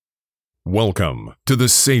Welcome to the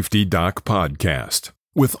Safety Doc Podcast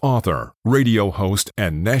with author, radio host,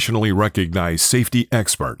 and nationally recognized safety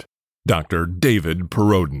expert, Dr. David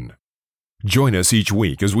Perrodin. Join us each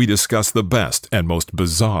week as we discuss the best and most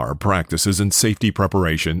bizarre practices in safety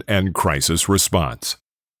preparation and crisis response.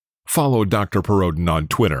 Follow Dr. Perrodin on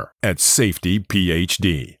Twitter at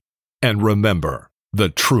SafetyPhD. And remember, the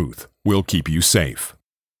truth will keep you safe.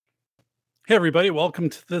 Hey everybody, welcome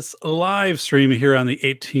to this live stream here on the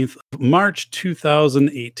 18th of March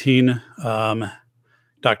 2018.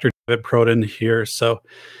 Dr. David Perrodin here. So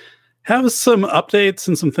have some updates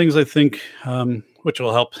and some things I think which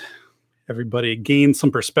will help everybody gain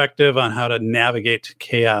some perspective on how to navigate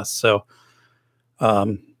chaos. So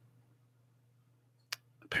apparently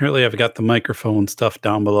I've got the microphone stuff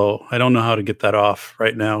down below. I don't know how to get that off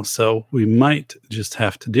right now, so we might just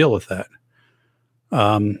have to deal with that.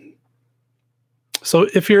 So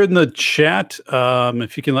if you're in the chat,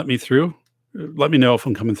 if you can let me through, let me know if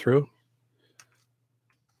I'm coming through.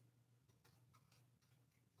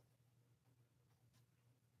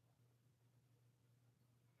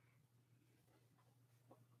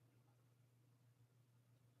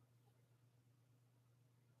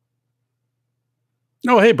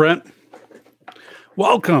 Oh, hey, Brent.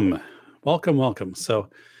 Welcome. Welcome. So,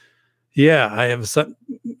 yeah, I have sent...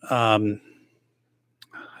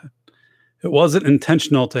 it wasn't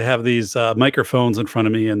intentional to have these microphones in front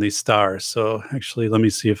of me and these stars. So actually, let me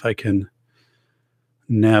see if I can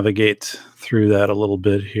navigate through that a little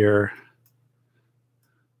bit here.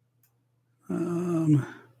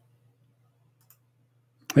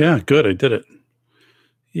 Yeah, good. I did it.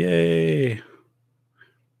 Yay.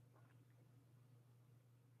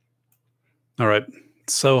 All right.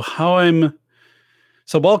 So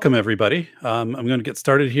welcome everybody. I'm going to get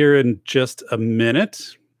started here in just a minute.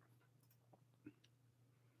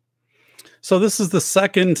 So this is the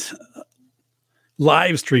second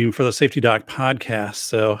live stream for the Safety Doc podcast.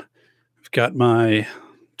 So I've got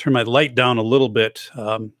turn my light down a little bit.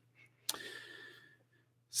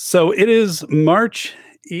 So it is March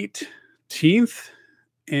 18th,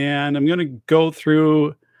 and I'm going to go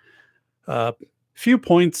through a few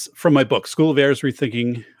points from my book, School of Errors,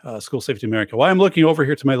 Rethinking School Safety in America. Why I'm looking over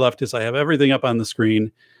here to my left is I have everything up on the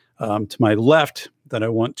screen to my left that I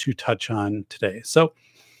want to touch on today. So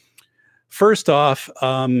first off,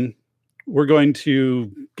 we're going to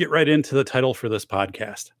get right into the title for this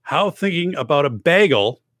podcast, How Thinking About a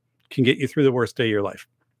Bagel Can Get You Through the Worst Day of Your Life.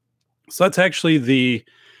 So that's actually the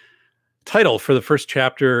title for the first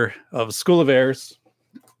chapter of School of Errors,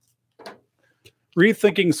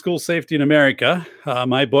 Rethinking School Safety in America,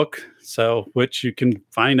 my book, which you can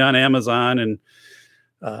find on Amazon,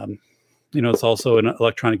 and it's also an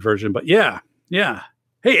electronic version. But yeah.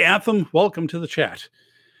 Hey, Anthem, welcome to the chat.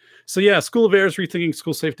 So yeah, School of Errors, Rethinking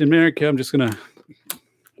School Safety in America. I'm just going to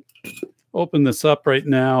open this up right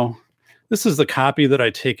now. This is the copy that I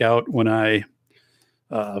take out when I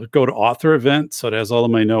go to author events, so it has all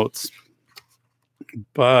of my notes.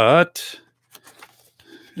 But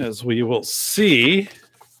as we will see,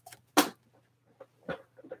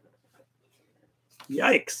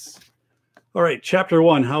 yikes. All right, chapter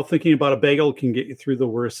 1, How Thinking About a Bagel Can Get You Through the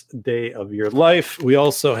Worst Day of Your Life. We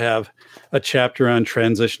also have a chapter on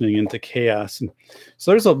transitioning into chaos. And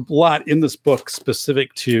so there's a lot in this book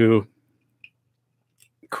specific to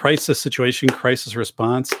crisis situation, crisis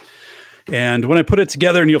response. And when I put it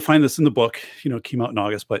together, and you'll find this in the book, it came out in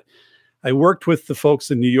August, but I worked with the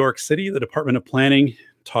folks in New York City, the Department of Planning,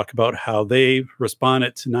 talk about how they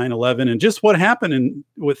responded to 9/11 and just what happened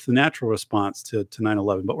with the natural response to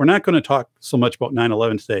 9/11. But we're not going to talk so much about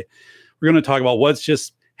 9/11 today. We're going to talk about what's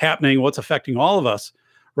just happening, what's affecting all of us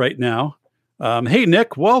right now. Hey,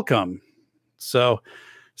 Nick, welcome. So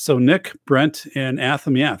Nick, Brent, and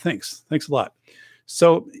Atham, yeah, thanks a lot.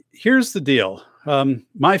 So here's the deal.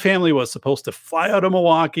 My family was supposed to fly out of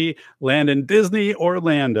Milwaukee, land in Disney,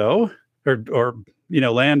 Orlando, or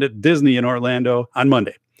land at Disney in Orlando on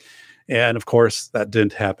Monday. And of course, that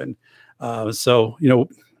didn't happen. So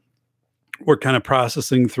we're kind of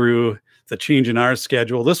processing through the change in our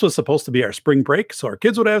schedule. This was supposed to be our spring break, so our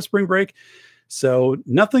kids would have spring break. So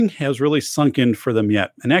nothing has really sunk in for them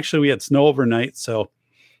yet. And actually, we had snow overnight, so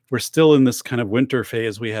we're still in this kind of winter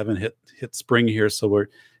phase. We haven't hit spring here, so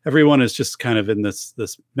everyone is just kind of in this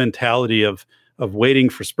mentality of waiting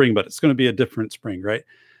for spring, but it's going to be a different spring, right?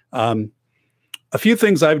 A few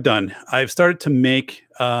things I've done. I've started to make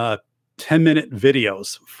 10-minute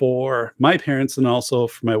videos for my parents and also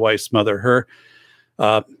for my wife's mother. Her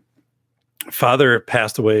father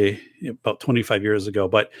passed away about 25 years ago,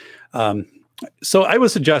 but so I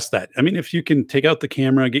would suggest that. I mean, if you can take out the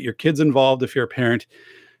camera, get your kids involved if you're a parent,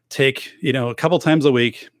 take, a couple times a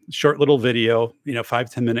week, short little video,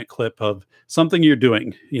 5-10 minute clip of something you're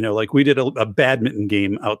doing, like we did a badminton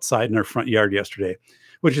game outside in our front yard yesterday,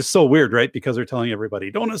 which is so weird, right? Because they're telling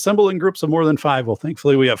everybody, don't assemble in groups of more than 5. Well,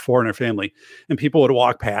 thankfully we have 4 in our family, and people would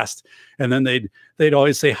walk past, and then they'd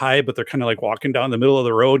always say hi, but they're kind of like walking down the middle of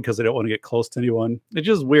the road because they don't want to get close to anyone. It's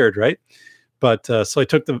just weird, right? But so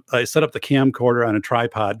I set up the camcorder on a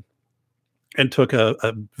tripod and took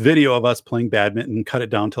a video of us playing badminton, cut it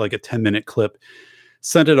down to like a 10-minute clip,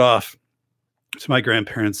 sent it off to my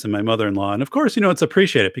grandparents and my mother-in-law. And of course, it's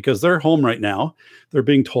appreciated because they're home right now. They're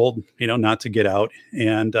being told, not to get out.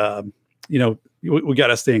 And, we got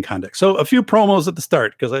to stay in contact. So a few promos at the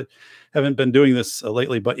start, because I haven't been doing this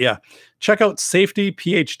lately. But yeah, check out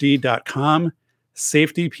safetyphd.com,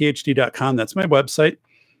 safetyphd.com. That's my website.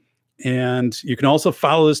 And you can also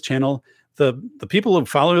follow this channel. The people who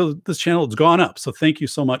follow this channel, it's gone up. So thank you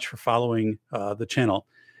so much for following the channel.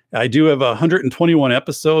 I do have 121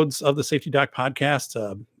 episodes of the Safety Doc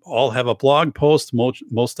podcast. All have a blog post.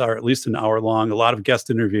 Most are at least an hour long, a lot of guest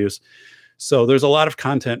interviews. So there's a lot of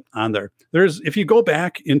content on there. If you go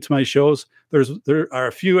back into my shows, there are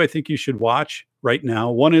a few I think you should watch right now.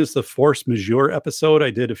 One is the force majeure episode I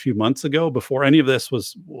did a few months ago before any of this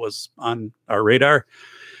was on our radar.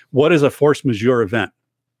 What is a force majeure event?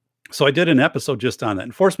 So I did an episode just on that.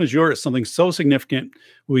 And force majeure is something so significant,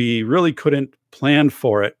 we really couldn't plan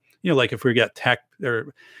for it. Like if we got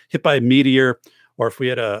or hit by a meteor, or if we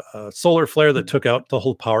had a solar flare that took out the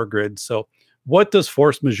whole power grid. So what does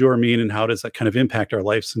force majeure mean, and how does that kind of impact our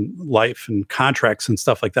life and contracts and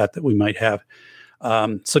stuff like that we might have?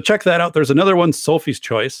 So check that out. There's another one, Sophie's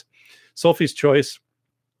Choice. Sophie's Choice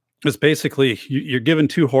is basically you're given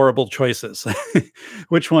 2 horrible choices.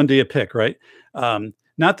 Which one do you pick, right?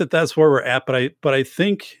 Not that that's where we're at, but I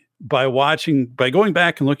think by going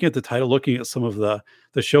back and looking at the title, looking at some of the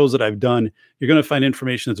shows that I've done, you're going to find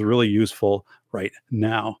information that's really useful right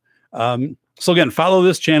now. So again, follow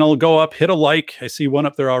this channel, go up, hit a like. I see one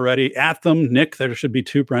up there already. At them, Nick, there should be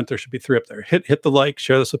 2. Brent, there should be 3 up there. Hit the like,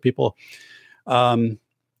 share this with people. And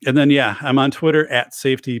then, yeah, I'm on Twitter at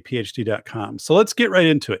safetyphd.com. So let's get right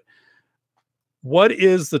into it. What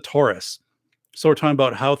is the Taurus? So we're talking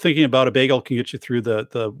about how thinking about a bagel can get you through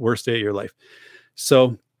the worst day of your life.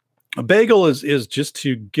 So a bagel is just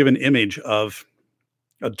to give an image of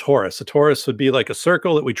a Taurus. A Taurus would be like a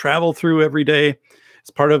circle that we travel through every day. It's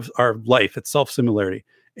part of our life. It's self-similarity.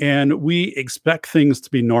 And we expect things to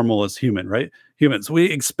be normal as humans. We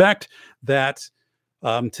expect that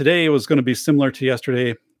today was going to be similar to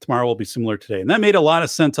yesterday. Tomorrow will be similar today. And that made a lot of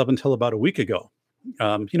sense up until about a week ago.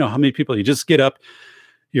 How many people, you just get up,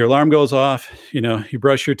 your alarm goes off, you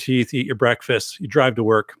brush your teeth, eat your breakfast, you drive to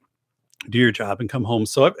work, do your job, and come home.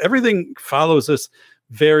 So everything follows this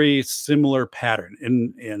very similar pattern,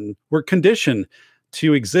 and we're conditioned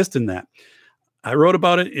to exist in that. I wrote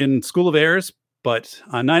about it in School of Airs, but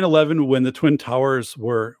on 9/11, when the Twin Towers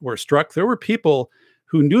were struck, there were people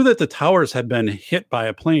who knew that the towers had been hit by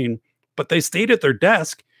a plane, but they stayed at their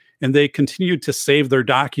desk and they continued to save their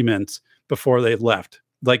documents before they left.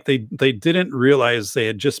 Like they didn't realize they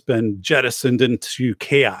had just been jettisoned into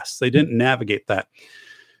chaos. They didn't navigate that.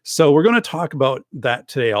 So we're going to talk about that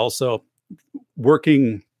today also,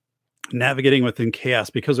 navigating within chaos,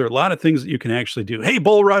 because there are a lot of things that you can actually do. Hey,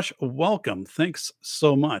 Bull Rush, welcome. Thanks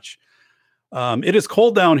so much. It is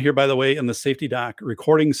cold down here, by the way, in the Safety Doc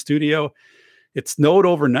recording studio. It snowed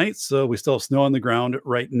overnight, so we still have snow on the ground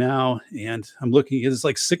right now. And I'm looking,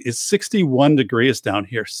 it's 61 degrees down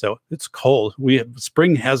here, so it's cold.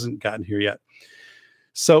 Spring hasn't gotten here yet.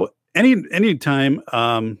 So anytime,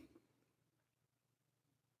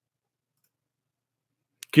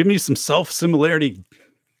 give me some self-similarity.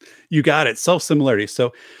 You got it. Self-similarity.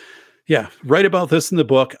 So yeah, write about this in the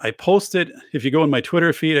book. I post it. If you go in my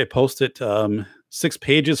Twitter feed, I post it 6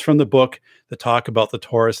 pages from the book that talk about the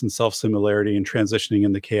Taurus and self-similarity and transitioning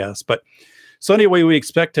into chaos. But so anyway, we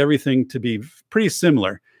expect everything to be pretty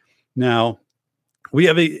similar. Now, we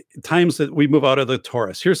have times that we move out of the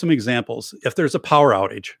Taurus. Here's some examples. If there's a power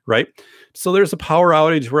outage, right? So there's a power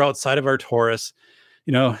outage. We're outside of our Taurus.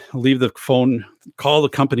 Leave the phone, call the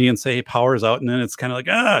company and say, hey, power's out. And then it's kind of like,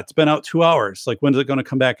 it's been out 2 hours. Like, when's it going to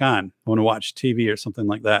come back on? I want to watch TV or something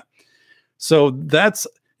like that. So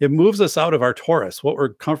it moves us out of our Taurus, what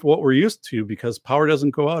we're comfortable, what we're used to, because power doesn't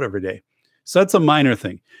go out every day. So that's a minor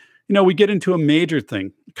thing. We get into a major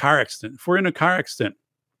thing, car accident. If we're in a car accident,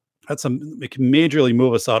 it can majorly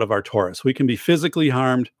move us out of our Taurus. We can be physically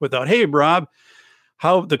harmed without, hey, Rob,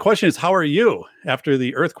 the question is, how are you after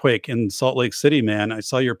the earthquake in Salt Lake City, man? I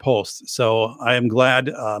saw your post. So I am glad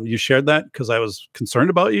you shared that, because I was concerned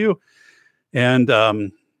about you. And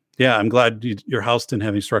Yeah, I'm glad your house didn't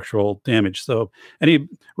have any structural damage. So,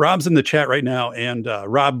 Rob's in the chat right now, and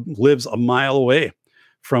Rob lives a mile away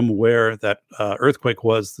from where that earthquake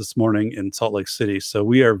was this morning in Salt Lake City. So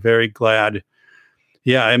we are very glad.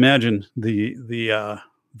 Yeah, I imagine the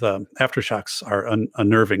aftershocks are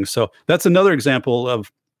unnerving. So that's another example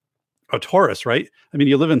of a Taurus, right? I mean,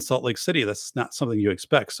 you live in Salt Lake City. That's not something you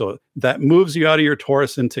expect. So that moves you out of your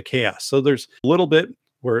Taurus into chaos. So there's a little bit,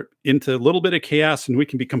 we're into a little bit of chaos, and we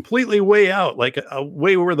can be completely way out, like a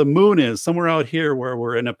way where the moon is, somewhere out here where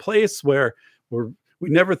we're in a place where we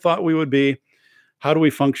never thought we would be. How do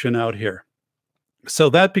we function out here? So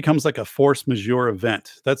that becomes like a force majeure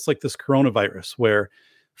event. That's like this coronavirus where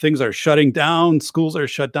things are shutting down, schools are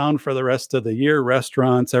shut down for the rest of the year,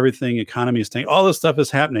 restaurants, everything, economy is staying, all this stuff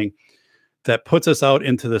is happening that puts us out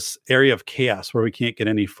into this area of chaos where we can't get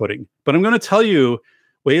any footing. But I'm going to tell you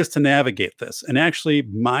ways to navigate this. And actually,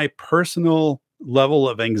 my personal level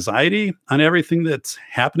of anxiety on everything that's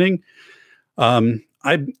happening,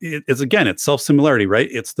 it's self-similarity, right?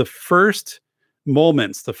 It's the first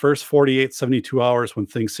moments, the first 48, 72 hours when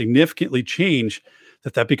things significantly change,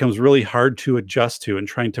 that becomes really hard to adjust to and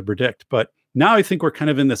trying to predict. But now I think we're kind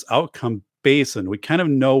of in this outcome basin. We kind of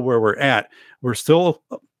know where we're at. We're still,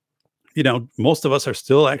 most of us are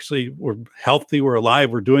still we're healthy, we're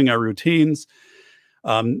alive, we're doing our routines.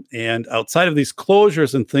 And outside of these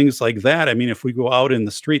closures and things like that, I mean, if we go out in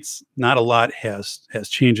the streets, not a lot has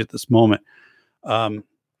changed at this moment. So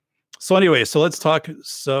let's talk.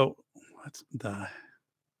 So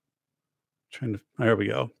there we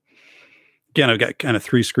go. Again, I've got kind of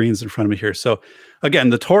three screens in front of me here. So again,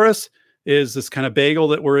 the Taurus is this kind of bagel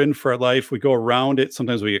that we're in for our life. We go around it.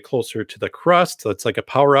 Sometimes we get closer to the crust. So it's like a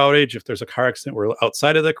power outage. If there's a car accident, we're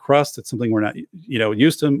outside of the crust. It's something we're not,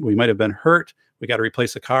 used to. We might have been hurt. We got to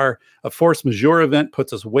replace a car. A force majeure event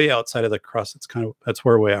puts us way outside of the crust. That's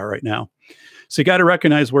where we are right now. So you got to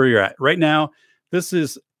recognize where you're at right now.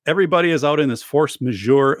 Everybody is out in this force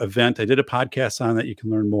majeure event. I did a podcast on that. You can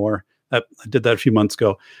learn more. I did that a few months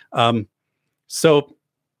ago.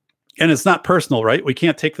 And it's not personal, right? We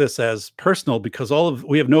can't take this as personal because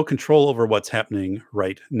we have no control over what's happening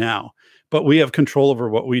right now, but we have control over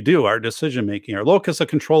what we do, our decision-making. Our locus of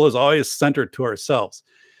control is always centered to ourselves.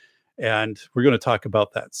 And we're going to talk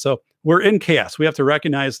about that. So we're in chaos. We have to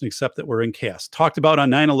recognize and accept that we're in chaos. Talked about on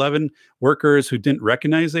 9/11, workers who didn't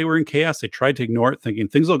recognize they were in chaos. They tried to ignore it, thinking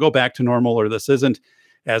things will go back to normal, or this isn't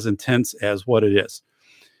as intense as what it is.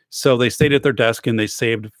 So they stayed at their desk and they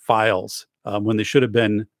saved files when they should have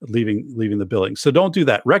been leaving the building. So don't do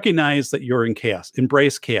that. Recognize that you're in chaos.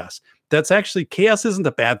 Embrace chaos. Chaos isn't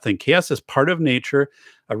a bad thing. Chaos is part of nature.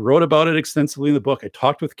 I wrote about it extensively in the book. I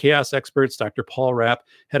talked with chaos experts. Dr. Paul Rapp,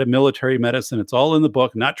 head of military medicine. It's all in the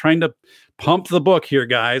book. I'm not trying to pump the book here,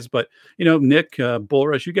 guys, but Nick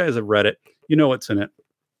Bullrush, you guys have read it. You know what's in it.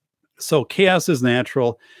 So chaos is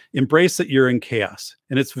natural. Embrace that you're in chaos.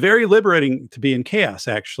 And it's very liberating to be in chaos,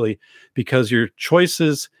 actually, because your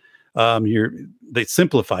choices, they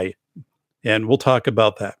simplify you. And we'll talk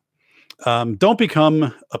about that. Don't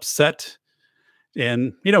become upset,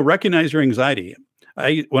 and recognize your anxiety.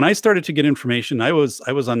 When I started to get information, I was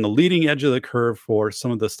on the leading edge of the curve for some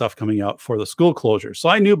of the stuff coming out for the school closure. So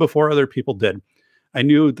I knew before other people did. I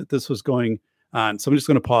knew that this was going on. So I'm just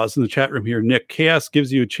going to pause in the chat room here. Nick, chaos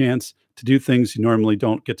gives you a chance to do things you normally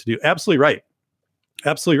don't get to do. Absolutely right.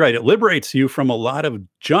 Absolutely right. It liberates you from a lot of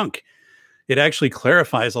junk. It actually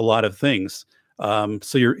clarifies a lot of things.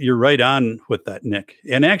 So you're right on with that, Nick.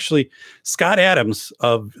 And actually, Scott Adams,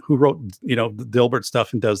 who wrote the Dilbert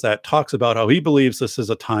stuff and does that, talks about how he believes this is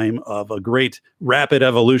a time of a great rapid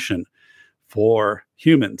evolution for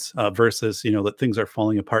humans versus that things are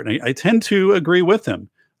falling apart. And I tend to agree with him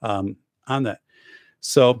on that.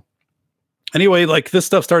 So anyway, like this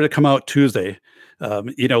stuff started to come out Tuesday.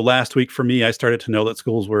 Last week for me, I started to know that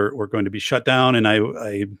schools were going to be shut down, and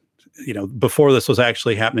I before this was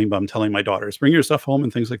actually happening, but I'm telling my daughters, bring your stuff home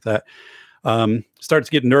and things like that. Start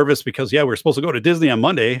to get nervous because, we're supposed to go to Disney on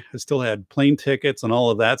Monday. I still had plane tickets and all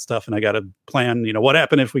of that stuff. And I got to plan, what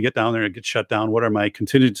happened if we get down there and get shut down? What are my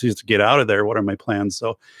contingencies to get out of there? What are my plans?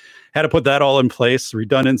 So had to put that all in place,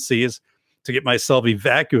 redundancies to get myself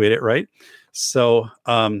evacuated. Right. So,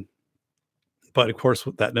 but of course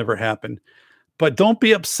that never happened. But don't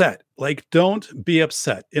be upset. Don't be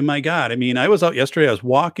upset. And my God, I mean, I was out yesterday, I was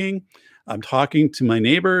walking, I'm talking to my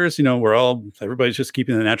neighbors, everybody's just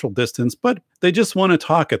keeping the natural distance, but they just want to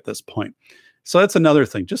talk at this point. So that's another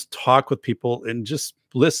thing. Just talk with people and just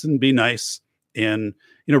listen, be nice, and,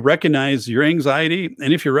 recognize your anxiety.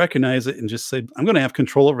 And if you recognize it and just say, I'm going to have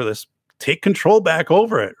control over this, take control back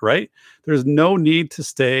over it, right? There's no need to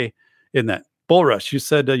stay in that. Bull Rush, you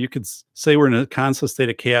said you could say we're in a constant state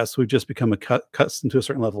of chaos. We've just become accustomed to a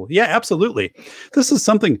certain level. Yeah, absolutely. This is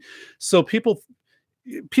something. So people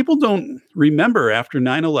don't remember after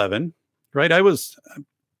 9/11, right? I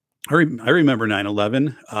remember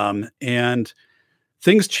 9/11, and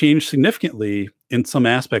things changed significantly in some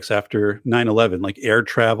aspects after 9/11, like air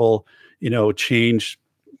travel, changed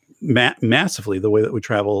massively the way that we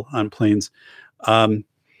travel on planes.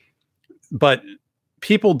 But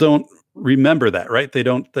people don't remember that, right? They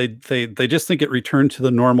don't. They just think it returned to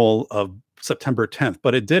the normal of September 10th,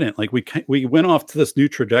 but it didn't. Like we went off to this new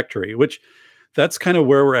trajectory, which that's kind of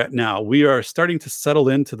where we're at now. We are starting to settle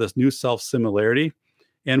into this new self-similarity,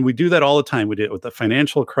 and we do that all the time. We did it with the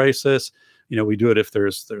financial crisis. We do it if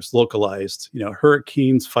there's localized,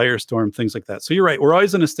 hurricanes, firestorm, things like that. So you're right. We're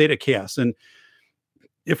always in a state of chaos, and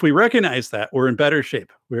if we recognize that, we're in better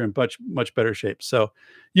shape. We're in much better shape. So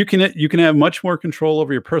you can have much more control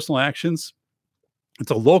over your personal actions.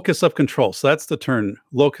 It's a locus of control. So that's the term,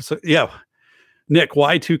 locus. Yeah, Nick,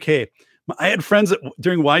 Y2K. I had friends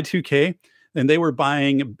during Y2K, and they were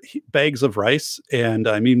buying bags of rice, and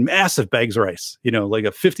I mean massive bags of rice. Like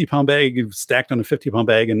a 50-pound bag stacked on a 50-pound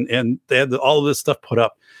bag, and they had all of this stuff put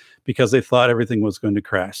up because they thought everything was going to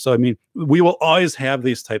crash. So I mean, we will always have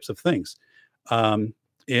these types of things.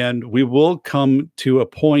 And we will come to a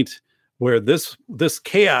point where this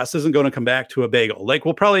chaos isn't going to come back to a bagel. Like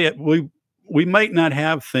we might not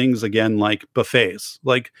have things again like buffets.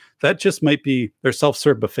 Like that just might be their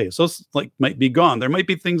self-serve buffets. Those might be gone. There might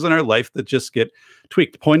be things in our life that just get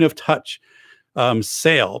tweaked. Point of touch,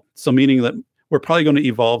 sale. So meaning that we're probably going to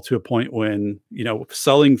evolve to a point when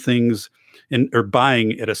selling things or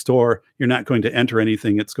buying at a store, you're not going to enter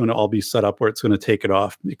anything. It's going to all be set up where it's going to take it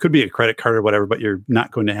off. It could be a credit card or whatever, but you're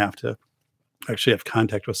not going to have to actually have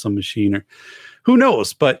contact with some machine, or who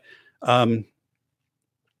knows. But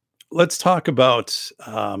let's talk about,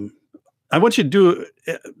 I want you to do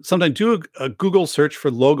a Google search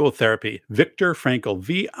for logotherapy. Viktor Frankl,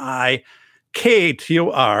 Viktor,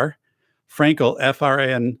 Frankl,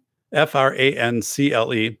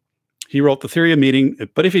 Francle. He wrote The Theory of Meaning,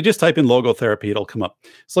 but if you just type in logotherapy, it'll come up.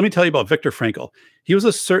 So let me tell you about Viktor Frankl. He was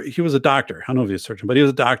a doctor. I don't know if he was a surgeon, but he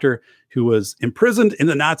was a doctor who was imprisoned in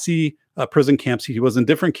the Nazi prison camps. He was in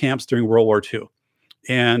different camps during World War II.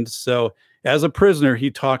 And so as a prisoner,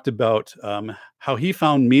 he talked about how he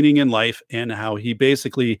found meaning in life and how he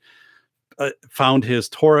basically found his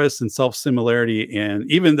torus and self-similarity.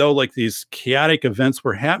 And even though like these chaotic events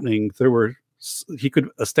were happening, he could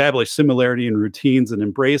establish similarity in routines and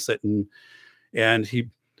embrace it. And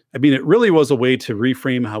it really was a way to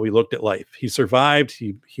reframe how he looked at life. He survived,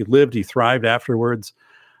 he lived, he thrived afterwards.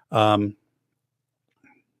 Bull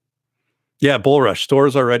Rush,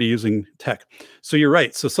 stores already using tech. So you're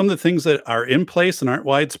right. So some of the things that are in place and aren't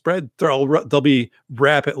widespread, they'll be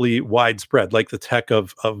rapidly widespread, like the tech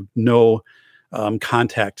of no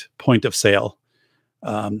contact point of sale.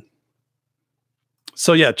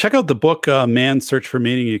 So yeah, check out the book, Man's Search for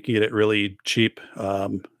Meaning. You can get it really cheap.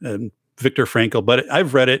 And Viktor Frankl, but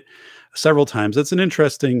I've read it several times. It's an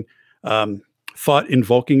interesting,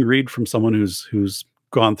 thought-invoking read from someone who's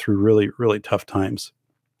gone through really, really tough times.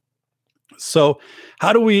 So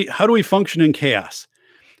how do we function in chaos?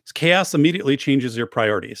 Chaos immediately changes your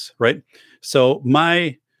priorities, right? So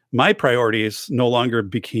my priorities no longer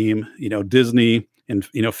became, Disney and,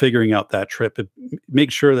 figuring out that trip.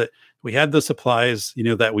 Make sure that we had the supplies,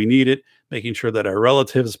 that we needed, making sure that our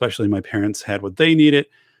relatives, especially my parents, had what they needed.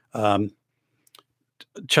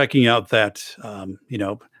 Checking out that,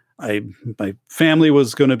 my family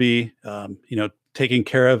was going to be, taken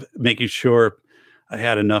care of, making sure I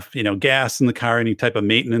had enough, gas in the car, any type of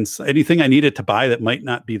maintenance, anything I needed to buy that might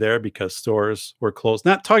not be there because stores were closed.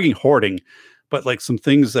 Not talking hoarding, but like some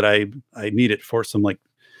things that I needed for some like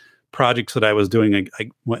projects that I was doing. I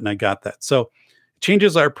went and I got that. So it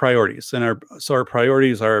changes our priorities, and our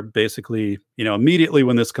priorities are basically, immediately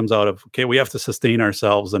when this comes out of, okay, we have to sustain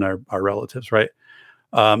ourselves and our relatives, right?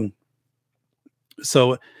 But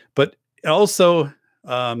also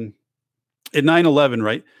at 9/11,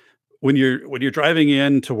 right? When you're driving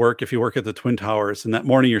in to work, if you work at the Twin Towers, and that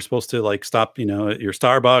morning you're supposed to like stop, at your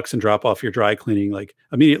Starbucks and drop off your dry cleaning, like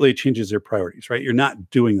immediately it changes your priorities, right? You're not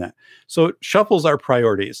doing that. So it shuffles our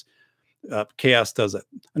priorities. Chaos does it.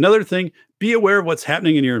 Another thing, be aware of what's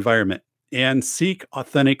happening in your environment and seek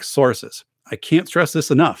authentic sources. I can't stress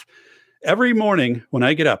this enough. Every morning when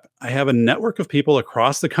I get up, I have a network of people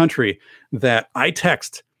across the country that I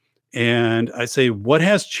text and I say, what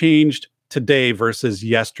has changed today versus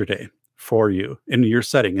yesterday for you in your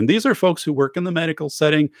setting? And these are folks who work in the medical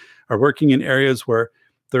setting, are working in areas where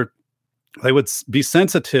they're they would be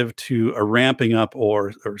sensitive to a ramping up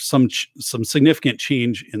or some significant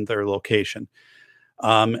change in their location.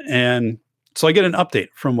 And so I get an update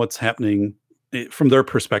from what's happening from their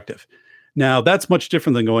perspective. Now, that's much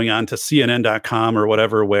different than going on to CNN.com or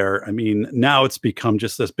whatever, where, I mean, now it's become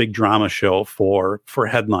just this big drama show for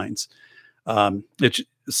headlines.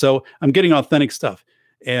 So I'm getting authentic stuff.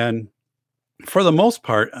 And for the most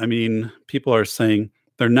part, I mean, people are saying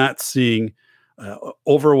they're not seeing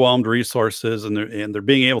overwhelmed resources, and they're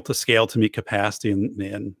being able to scale to meet capacity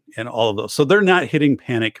and all of those. So they're not hitting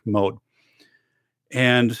panic mode.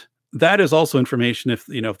 And that is also information if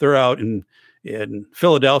they're out in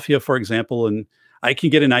Philadelphia, for example, and I can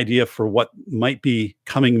get an idea for what might be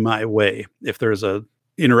coming my way if there's a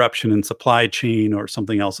interruption in supply chain or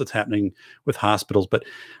something else that's happening with hospitals. But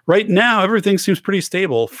right now, everything seems pretty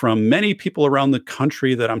stable from many people around the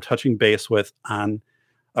country that I'm touching base with on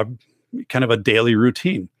a kind of a daily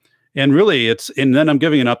routine. And really and then I'm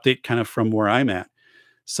giving an update kind of from where I'm at.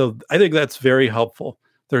 So I think that's very helpful.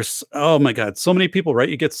 There's, oh my God, so many people, right?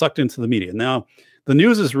 You get sucked into the media. Now, the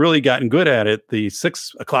news has really gotten good at it, the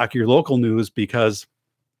 6 o'clock your local news, because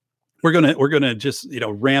we're gonna just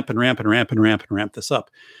ramp this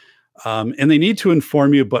up, and they need to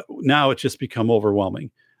inform you, but now it's just become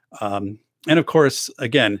overwhelming. And of course,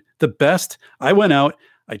 again, the best. I went out,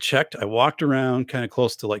 I checked, I walked around, kind of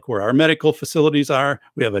close to like where our medical facilities are.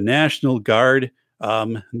 We have a National Guard,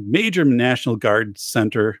 major National Guard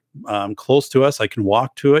center close to us. I can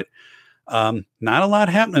walk to it. Not a lot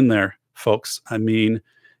happening there, folks. I mean,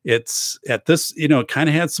 it's at this, kind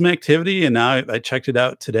of had some activity, and now I checked it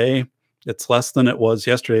out today. It's less than it was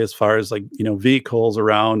yesterday as far as like, vehicles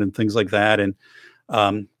around and things like that. And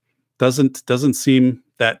doesn't seem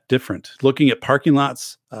that different. Looking at parking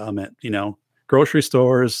lots, at, grocery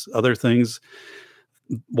stores, other things,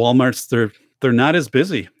 Walmart's, they're not as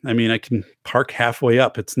busy. I mean, I can park halfway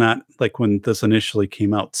up. It's not like when this initially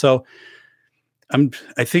came out. So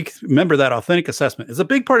I think, remember that authentic assessment is a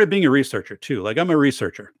big part of being a researcher too. Like, I'm a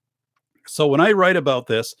researcher. So when I write about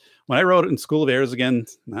this, when I wrote it in School of Airs, again,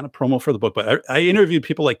 not a promo for the book, but I interviewed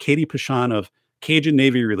people like Katie Pashon of Cajun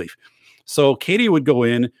Navy Relief. So Katie would go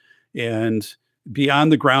in and be on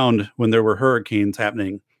the ground when there were hurricanes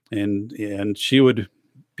happening, and she would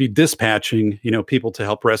be dispatching, people to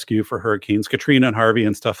help rescue for hurricanes, Katrina and Harvey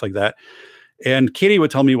and stuff like that. And Katie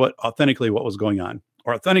would tell me authentically what was going on,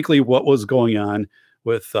 or authentically what was going on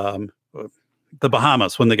with the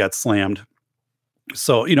Bahamas when they got slammed.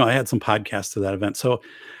 So, I had some podcasts to that event. So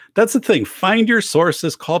that's the thing. Find your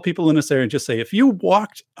sources, call people in this area and just say, if you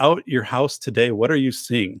walked out your house today, what are you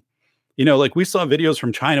seeing? Like we saw videos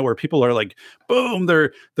from China where people are like, boom,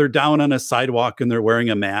 they're down on a sidewalk and they're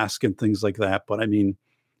wearing a mask and things like that. But I mean,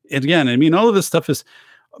 again, all of this stuff is,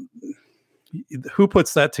 who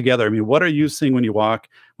puts that together? I mean, what are you seeing when you walk?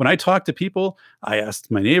 When I talk to people, I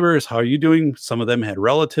asked my neighbors, how are you doing? Some of them had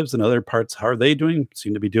relatives in other parts. How are they doing?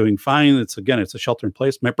 Seem to be doing fine. It's a shelter in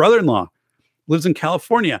place. My brother-in-law lives in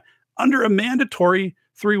California under a mandatory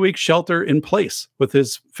 3-week shelter in place with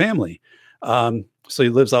his family. So he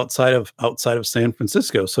lives outside of San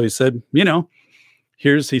Francisco. So he said, he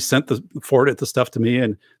forwarded the stuff to me,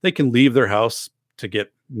 and they can leave their house to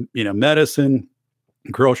get, medicine,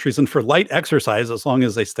 groceries, and for light exercise, as long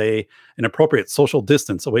as they stay an appropriate social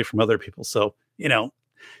distance away from other people. So,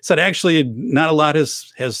 said actually not a lot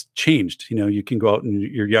has changed. You can go out in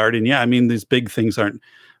your yard, and these big things aren't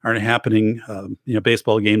happening,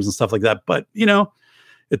 baseball games and stuff like that. But,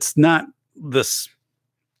 it's not this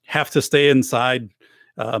have to stay inside,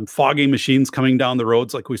 fogging machines coming down the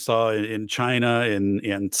roads like we saw in China,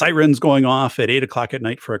 and sirens going off at 8 o'clock at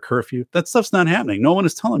night for a curfew. That stuff's not happening. No one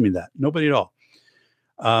is telling me that. Nobody at all.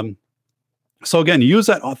 So again, use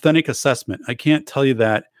that authentic assessment. I can't tell you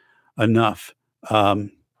that enough. So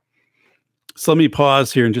let me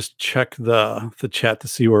pause here and just check the chat to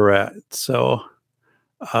see where we're at. So,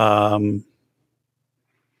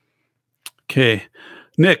 okay.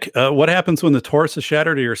 Nick, what happens when the torus is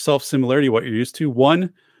shattered or your self-similarity, what you're used to?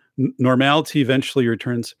 One, normality eventually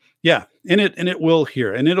returns. Yeah, and it will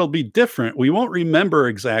here, and it'll be different. We won't remember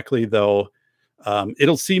exactly, though.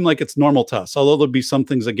 It'll seem like it's normal to us, although there'll be some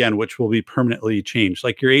things, again, which will be permanently changed.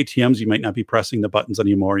 Like your ATMs, you might not be pressing the buttons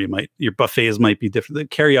anymore. Your buffets might be different. The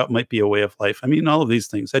carryout might be a way of life. All of these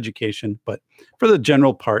things, education, but for the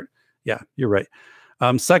general part, yeah, you're right.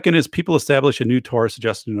 Second is people establish a new torus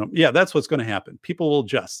adjustment. Yeah, that's what's going to happen. People will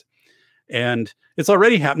adjust. And it's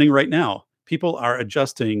already happening right now. People are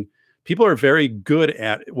adjusting. People are very good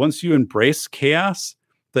at it. Once you embrace chaos,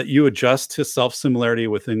 that you adjust to self-similarity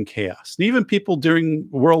within chaos. And even people during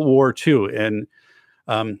World War II and,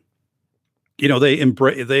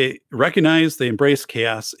 they recognize, they embrace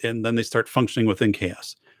chaos, and then they start functioning within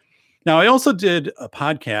chaos. Now, I also did a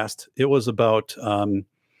podcast. It was about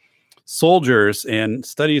soldiers and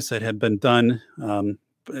studies that had been done.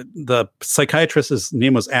 The psychiatrist's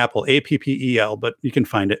name was Appel, but you can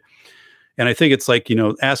find it. And I think it's like,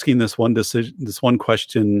 asking this one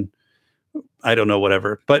question, I don't know,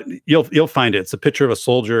 whatever, but you'll find it. It's a picture of a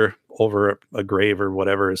soldier over a grave or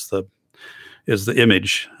whatever is the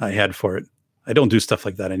image I had for it. I don't do stuff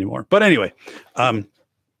like that anymore. But anyway,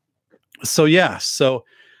 so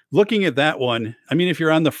looking at that one, I mean, if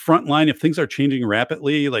you're on the front line, if things are changing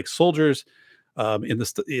rapidly, like soldiers in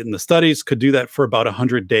the studies could do that for about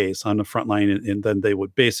 100 days on the front line, and then they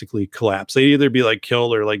would basically collapse. They'd either be like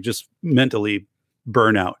killed or like just mentally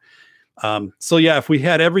burn out. If we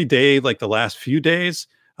had every day like the last few days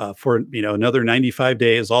for another 95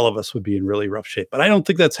 days, all of us would be in really rough shape. But I don't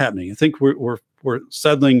think that's happening. I think we're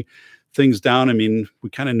settling things down. I mean, we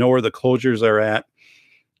kind of know where the closures are at,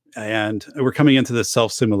 and we're coming into the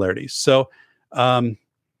self-similarity. So,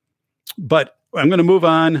 but I'm going to move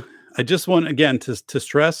on. I just want, again, to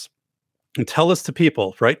stress and tell this to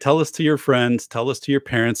people, right? Tell this to your friends, tell this to your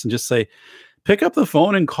parents, and just say, pick up the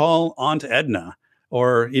phone and call Aunt Edna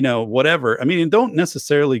or, whatever. I mean, don't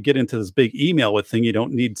necessarily get into this big email with thing. You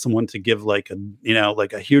don't need someone to give like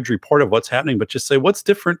a huge report of what's happening, but just say, what's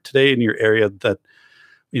different today in your area that,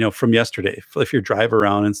 from yesterday, if you're drive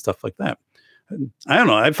around and stuff like that. I don't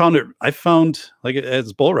know. I found like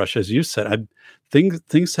as bull rush, as you said,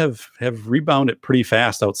 things have rebounded pretty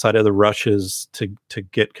fast outside of the rushes to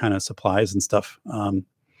get kind of supplies and stuff.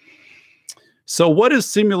 So what is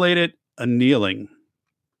simulated annealing?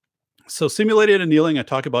 So simulated annealing, I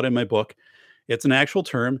talk about in my book. It's an actual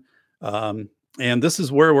term. And this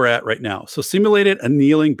is where we're at right now. So simulated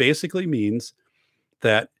annealing basically means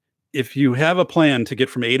that if you have a plan to get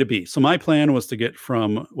from A to B, so my plan was to get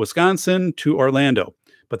from Wisconsin to Orlando,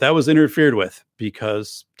 but that was interfered with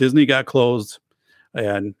because Disney got closed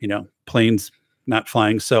and, planes not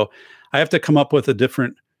flying. So I have to come up with a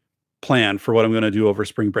different plan for what I'm going to do over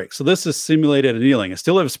spring break. So this is simulated annealing. I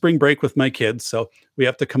still have spring break with my kids, so we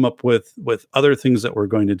have to come up with other things that we're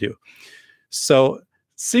going to do. So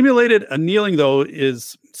simulated annealing, though,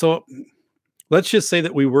 so let's just say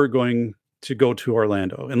that we were going to go to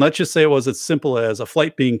Orlando. And let's just say it was as simple as a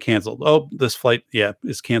flight being canceled. Oh, this flight,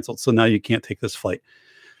 is canceled. So now you can't take this flight.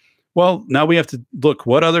 Well, now we have to look,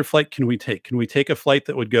 what other flight can we take? Can we take a flight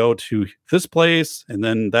that would go to this place and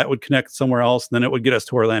then that would connect somewhere else and then it would get us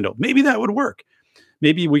to Orlando? Maybe that would work.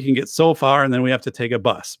 Maybe we can get so far and then we have to take a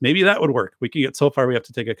bus. Maybe that would work. We can get so far we have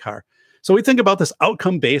to take a car. So we think about this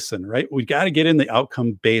outcome basin, right? We got to get in the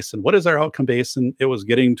outcome basin. What is our outcome basin? It was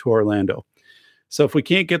getting to Orlando. So if we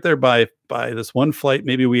can't get there by this one flight,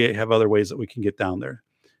 maybe we have other ways that we can get down there.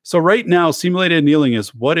 So right now, simulated annealing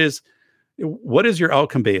is what is your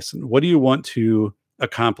outcome basin? What do you want to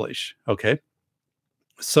accomplish? Okay.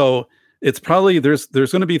 So it's probably there's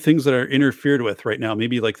going to be things that are interfered with right now.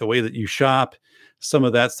 Maybe like the way that you shop, some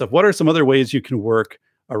of that stuff. What are some other ways you can work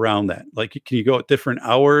around that? Like, can you go at different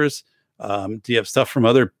hours? Do you have stuff from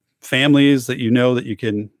other families that that you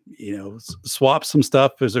can swap some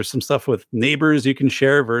stuff? Is there some stuff with neighbors you can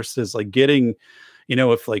share versus like getting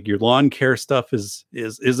if like your lawn care stuff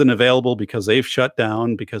isn't available because they've shut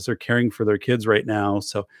down because they're caring for their kids right now?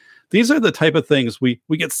 So these are the type of things we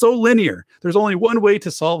get so linear. There's only one way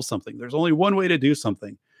to solve something. There's only one way to do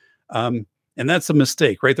something, and that's a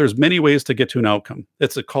mistake, right? There's many ways to get to an outcome.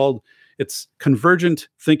 It's convergent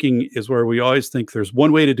thinking is where we always think there's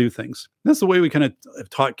one way to do things. That's the way we kind of have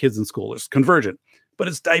taught kids in school. It's convergent, but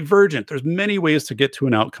it's divergent. There's many ways to get to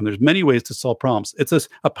an outcome. There's many ways to solve problems. It's this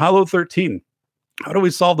Apollo 13. How do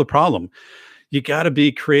we solve the problem? You got to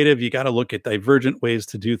be creative. You got to look at divergent ways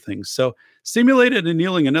to do things. So simulated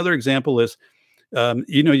annealing, another example is,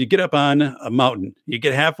 you get up on a mountain, you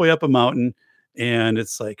get halfway up a mountain and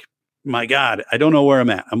it's like, my God, I don't know where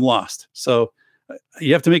I'm at. I'm lost. So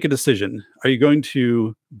you have to make a decision. Are you going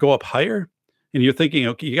to go up higher? And you're thinking,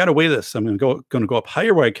 okay, you got to weigh this. I'm going to go up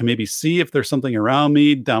higher where I can maybe see if there's something around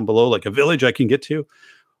me down below, like a village I can get to,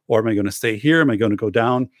 or am I going to stay here? Am I going to go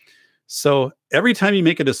down? So every time you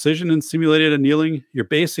make a decision in simulated annealing, you're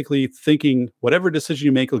basically thinking whatever decision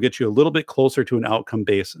you make will get you a little bit closer to an outcome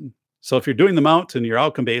basin. So if you're doing the mountain, your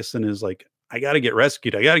outcome basin is like, I got to get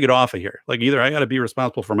rescued. I got to get off of here. Like either I got to be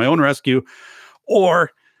responsible for my own rescue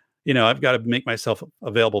or I've got to make myself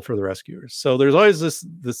available for the rescuers. So there's always this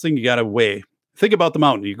thing you got to weigh. Think about the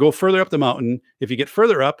mountain. You go further up the mountain. If you get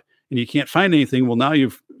further up and you can't find anything, well, now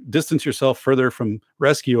you've distanced yourself further from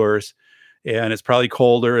rescuers and it's probably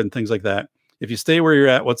colder and things like that. If you stay where you're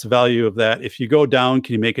at, what's the value of that? If you go down,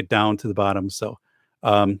 can you make it down to the bottom? So,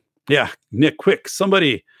 yeah, Nick, quick,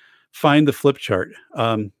 somebody find the flip chart.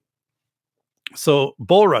 So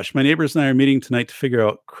bull rush, my neighbors and I are meeting tonight to figure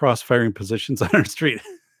out cross-firing positions on our street.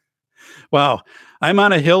 Wow. I'm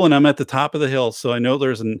on a hill and I'm at the top of the hill. So I know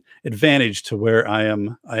there's an advantage to where I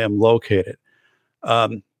am located.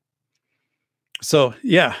 So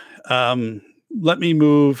yeah, let me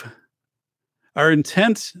move our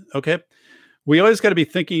intent. Okay. We always got to be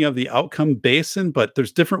thinking of the outcome basin, but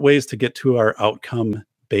there's different ways to get to our outcome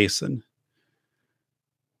basin.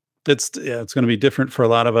 It's going to be different for a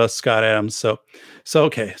lot of us, Scott Adams. So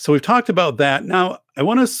okay. So we've talked about that. Now I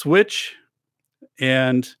want to switch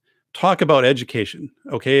and talk about education.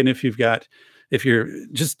 Okay. And if you're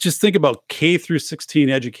just think about K through 16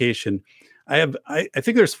 education. I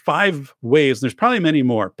think there's 5 ways, and there's probably many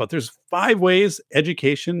more, but there's 5 ways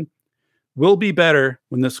education will be better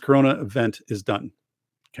when this Corona event is done.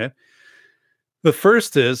 Okay. The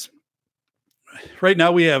first is, right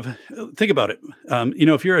now we have, think about it.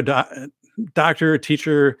 If you're a doctor,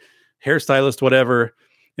 teacher, hairstylist, whatever,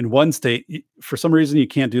 in one state, for some reason, you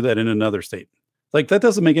can't do that in another state. Like, that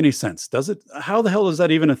doesn't make any sense, does it? How the hell is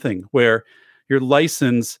that even a thing where your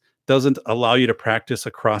license doesn't allow you to practice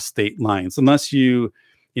across state lines unless you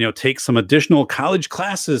take some additional college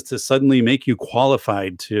classes to suddenly make you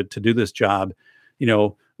qualified to do this job,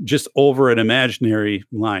 just over an imaginary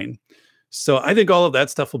line. So I think all of that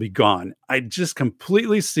stuff will be gone. I just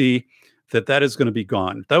completely see that is going to be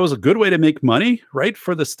gone. That was a good way to make money, right,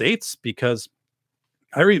 for the states, because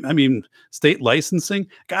state licensing.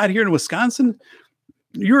 God, here in Wisconsin,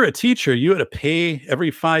 you're a teacher. You had to pay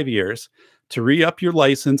every 5 years to re-up your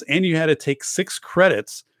license, and you had to take 6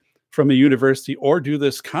 credits from a university or do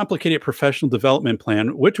this complicated professional development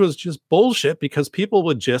plan, which was just bullshit because people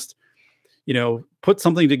would just, put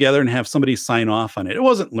something together and have somebody sign off on it. It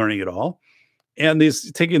wasn't learning at all. And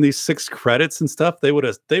taking these 6 credits and stuff,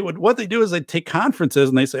 what they do is they take conferences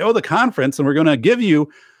and they say, oh, the conference, and we're going to give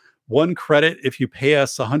you 1 credit if you pay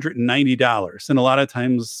us $190. And a lot of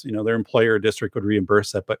times, their employer or district would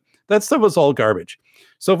reimburse that, but that stuff was all garbage.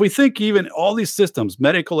 So if we think even all these systems,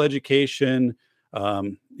 medical education,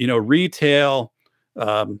 retail,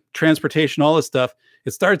 transportation, all this stuff,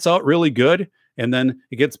 it starts out really good. And then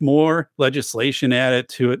it gets more legislation added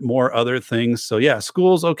to it, more other things. So yeah,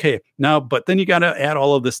 schools, okay. Now, but then you got to add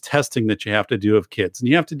all of this testing that you have to do of kids, and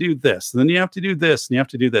you have to do this, and then you have to do this, and you have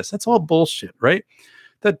to do this. That's all bullshit, right?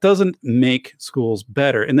 That doesn't make schools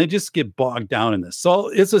better. And they just get bogged down in this. So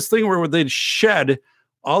it's this thing where they shed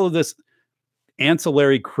all of this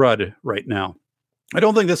ancillary crud right now. I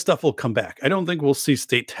don't think this stuff will come back. I don't think we'll see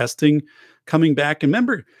state testing coming back. And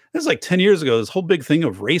remember, this is like 10 years ago, this whole big thing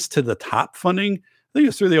of race to the top funding. I think it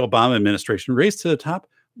was through the Obama administration. Race to the top.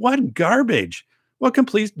 What garbage. What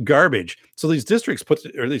complete garbage. So these districts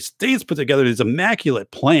these states put together these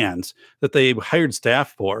immaculate plans that they hired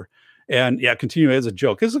staff for. And yeah, continue as a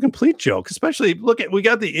joke. It's a complete joke, especially we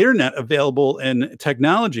got the internet available and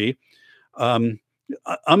technology.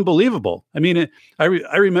 Unbelievable. I mean, I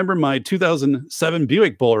remember my 2007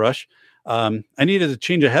 Buick Bull Rush. I needed to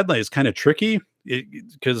change a headlight. It's kind of tricky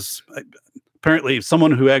because apparently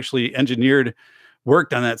someone who actually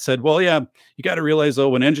worked on that said, well, yeah, you got to realize though,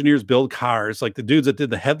 when engineers build cars, like the dudes that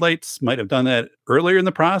did the headlights might have done that earlier in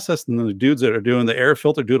the process. And then the dudes that are doing the air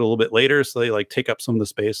filter do it a little bit later. So they take up some of the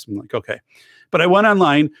space. I'm like, okay. But I went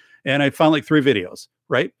online and I found 3 videos,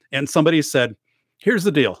 right? And somebody said, here's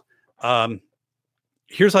the deal.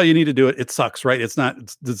 Here's how you need to do it. It sucks, right? It's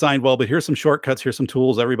designed well, but here's some shortcuts. Here's some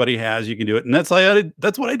tools everybody has. You can do it. And that's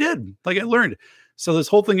what I did. I learned. So this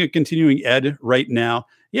whole thing of continuing ed right now,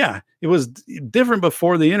 yeah, it was different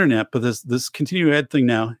before the internet, but this continuing ed thing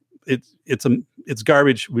now, it's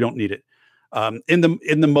garbage. We don't need it. In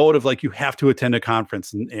the mode of you have to attend a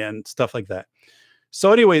conference and stuff like that.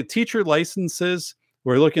 So anyway, teacher licenses.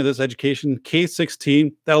 We're looking at this education,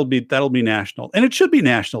 K-16, that'll be national. And it should be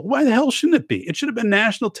national. Why the hell shouldn't it be? It should have been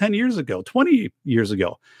national 10 years ago, 20 years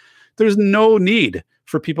ago. There's no need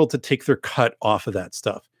for people to take their cut off of that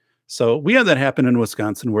stuff. So we had that happen in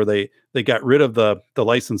Wisconsin where they got rid of the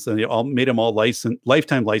license and they all made them all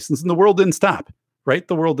lifetime license, and the world didn't stop, right?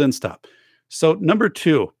 The world didn't stop. So number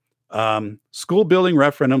 2, school building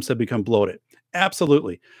referendums have become bloated.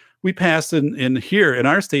 Absolutely. We passed in here in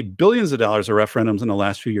our state billions of dollars of referendums in the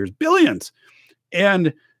last few years, billions.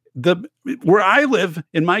 And where I live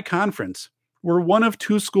in my conference, we're one of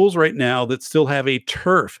 2 schools right now that still have a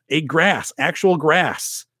turf, actual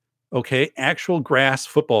grass, okay, actual grass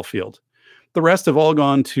football field. The rest have all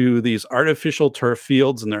gone to these artificial turf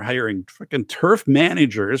fields, and they're hiring freaking turf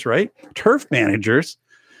managers, right? Turf managers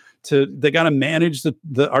they got to manage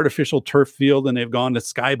the artificial turf field, and they've gone to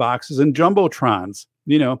skyboxes and jumbotrons.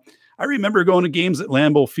 I remember going to games at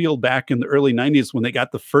Lambeau Field back in the early 90s when they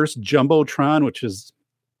got the first jumbotron, which is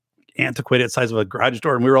antiquated size of a garage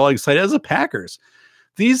door, and we were all excited as a Packers.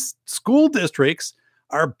 These school districts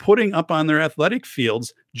are putting up on their athletic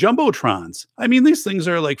fields jumbotrons. I mean, these things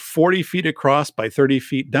are like 40 feet across by 30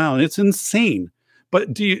 feet down. It's insane.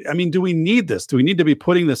 But do we need this? Do we need to be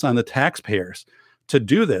putting this on the taxpayers to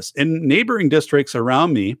do this? And neighboring districts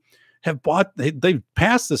around me have they've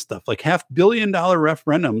passed this stuff, like $500 million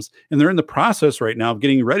referendums, and they're in the process right now of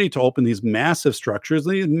getting ready to open these massive structures,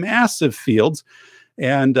 these massive fields.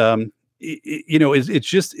 And, it's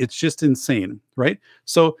just insane. Right.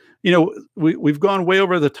 So, we've gone way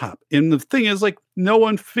over the top. And the thing is, like, no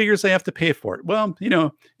one figures they have to pay for it. Well,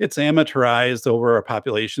 it's amortized over our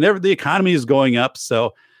population. The economy is going up.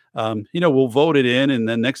 So, we'll vote it in. And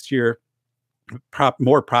then next year,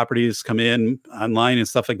 more properties come in online and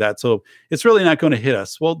stuff like that. So it's really not going to hit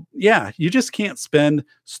us. Well, yeah, you just can't spend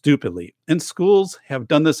stupidly. And schools have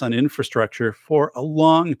done this on infrastructure for a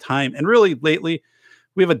long time. And really lately,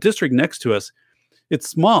 we have a district next to us. It's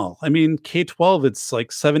small. I mean, K-12, it's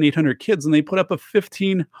like 700-800 kids, and they put up a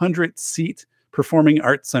 1,500 seat performing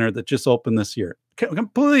arts center that just opened this year.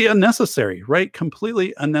 Completely unnecessary, right?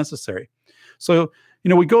 Completely unnecessary. So,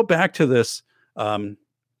 we go back to this,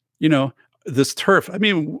 this turf. I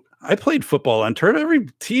mean, I played football on turf. Every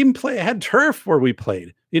team had turf where we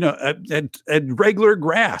played, at regular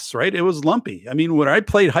grass, right? It was lumpy. I mean, when I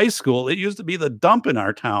played high school, it used to be the dump in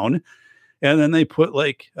our town. And then they put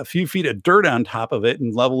like a few feet of dirt on top of it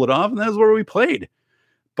and level it off. And that's where we played.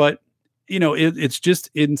 But, it's just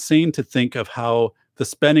insane to think of how the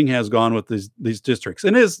spending has gone with these districts,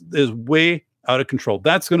 and is way out of control.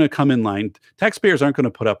 That's going to come in line. Taxpayers aren't going to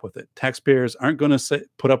put up with it. Taxpayers aren't going to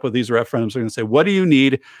put up with these referendums. They're going to say, what do you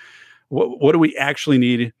need? What do we actually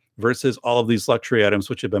need versus all of these luxury items,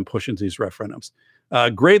 which have been pushed into these referendums?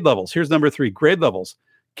 Grade levels. Here's number 3, grade levels.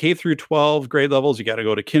 K through 12 grade levels. You got to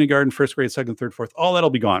go to kindergarten, first grade, second, third, fourth. All that'll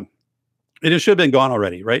be gone. It should have been gone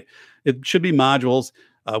already, right? It should be modules.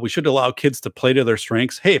 We should allow kids to play to their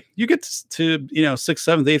strengths. Hey, you get to 6th,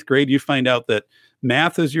 7th, 8th grade, you find out that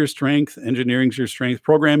math is your strength, engineering is your strength,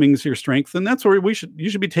 programming is your strength, and that's where you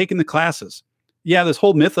should be taking the classes. Yeah, this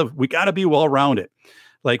whole myth of we got to be well-rounded.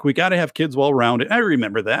 Like, we got to have kids well-rounded. I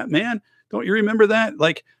remember that, man. Don't you remember that?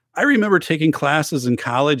 Like, I remember taking classes in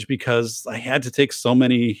college because I had to take so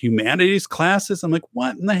many humanities classes. I'm like,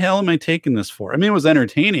 what in the hell am I taking this for? I mean, it was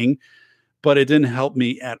entertaining, but it didn't help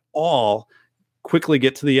me at all quickly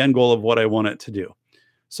get to the end goal of what I wanted to do.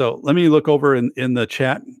 So let me look over in the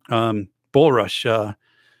chat. Bull Rush,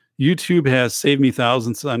 YouTube has saved me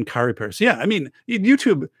thousands on car repairs. Yeah, I mean,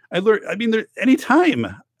 YouTube, I learned, I mean, anytime,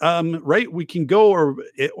 right? We can go or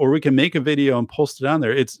we can make a video and post it on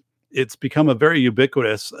there. It's become a very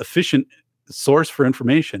ubiquitous, efficient source for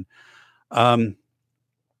information. I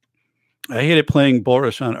hated playing Bull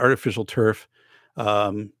Rush on artificial turf.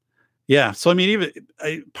 Yeah. So, I mean,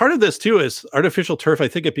 part of this too is artificial turf. I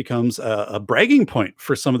think it becomes a bragging point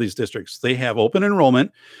for some of these districts. They have open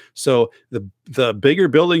enrollment. So the bigger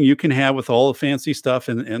building you can have with all the fancy stuff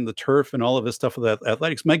and the turf and all of this stuff with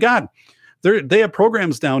athletics, my God, they have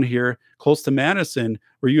programs down here close to Madison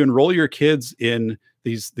where you enroll your kids in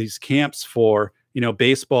these camps for,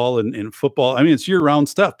 baseball and football. I mean, it's year-round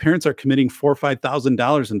stuff. Parents are committing $4,000 or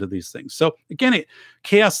 $5,000 into these things. So again,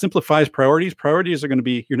 chaos simplifies priorities. Priorities are going to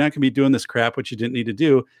be, you're not going to be doing this crap, which you didn't need to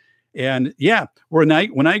do. And yeah, when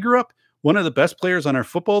I grew up, one of the best players on our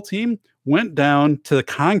football team went down to the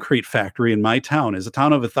concrete factory in my town. It's a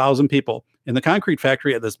town of 1,000 people. In the concrete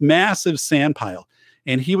factory had this massive sand pile.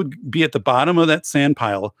 And he would be at the bottom of that sand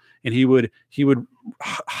pile, and he would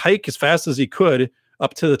hike as fast as he could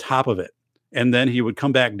up to the top of it. And then he would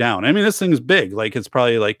come back down. I mean, this thing's big. Like, it's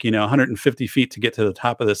probably like, 150 feet to get to the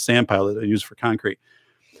top of this sand pile that they use for concrete.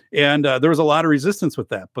 And there was a lot of resistance with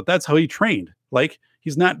that, but that's how he trained. Like,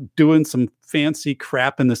 he's not doing some fancy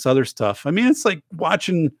crap and this other stuff. I mean, it's like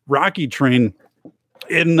watching Rocky train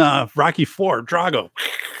in Rocky IV, Drago,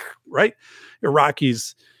 right?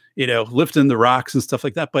 Rocky's, lifting the rocks and stuff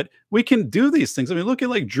like that. But we can do these things. I mean, look at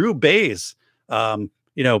like Drew Bay's,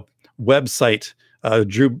 website,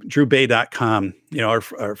 drewbay.com,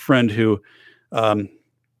 our friend who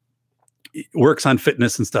works on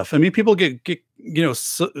fitness and stuff. I mean, people get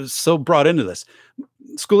so brought into this.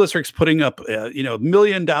 School districts putting up, $1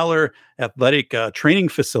 million athletic training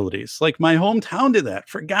facilities. Like, my hometown did that.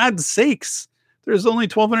 For God's sakes, there's only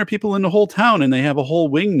 1,200 people in the whole town, and they have a whole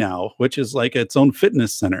wing now, which is like its own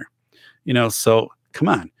fitness center. So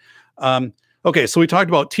come on. Okay, so we talked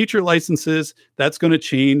about teacher licenses. That's going to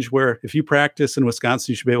change where if you practice in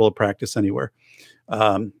Wisconsin, you should be able to practice anywhere,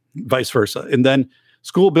 vice versa. And then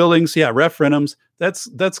school buildings, yeah, referendums. That's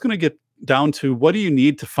going to get down to what do you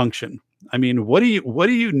need to function? I mean, what do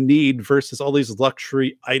you need versus all these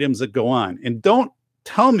luxury items that go on? And don't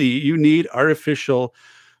tell me you need artificial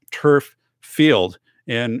turf field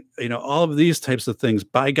and all of these types of things.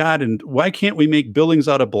 By God, and why can't we make buildings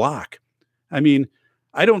out of block? I mean,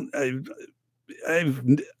 I don't.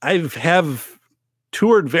 I've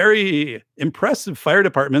toured very impressive fire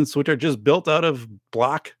departments which are just built out of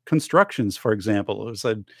block constructions. For example, it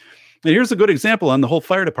said, and here's a good example on the whole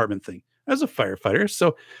fire department thing. As a firefighter,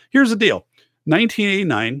 so here's the deal: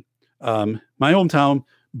 1989, my hometown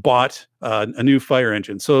bought a new fire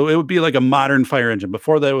engine. So it would be like a modern fire engine.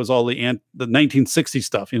 Before that, it was all the 1960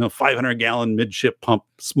 stuff, 500-gallon midship pump,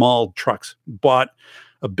 small trucks. Bought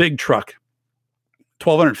a big truck,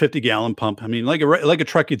 1,250-gallon pump. I mean, like a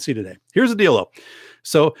truck you'd see today. Here's the deal, though.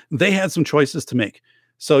 So they had some choices to make.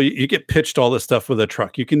 So you get pitched all this stuff with a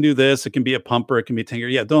truck. You can do this. It can be a pumper. It can be a tanker.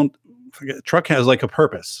 Yeah, don't forget. Truck has like a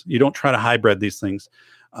purpose. You don't try to hybrid these things.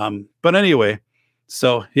 But anyway,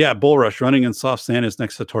 so yeah, bull rush running in soft sand is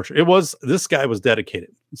next to torture. This guy was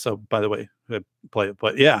dedicated. So by the way, I play it.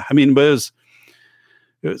 But yeah, I mean, but it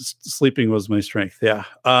was sleeping was my strength. Yeah.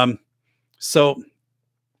 So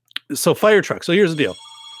fire truck. So here's the deal.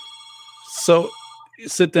 So you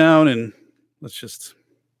sit down and let's just.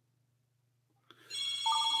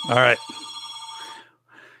 All right.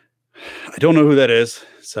 I don't know who that is.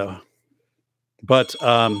 So, but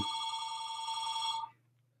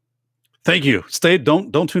thank you. Stay.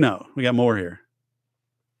 Don't tune out. We got more here.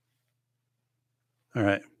 All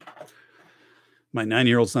right. My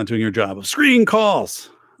 9-year-old's not doing her job of screening calls.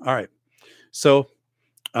 All right. So,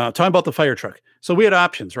 talking about the fire truck. So we had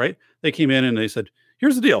options, right? They came in and they said,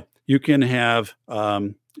 "Here's the deal. You can have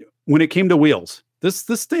when it came to wheels. This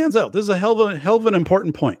stands out. This is a hell of an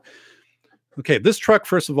important point. Okay, this truck,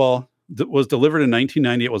 first of all, was delivered in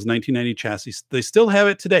 1990. It was 1990 chassis. They still have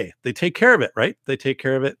it today. They take care of it, right? They take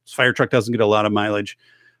care of it. Fire truck doesn't get a lot of mileage,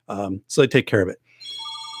 so they take care of it.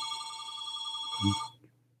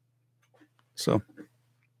 So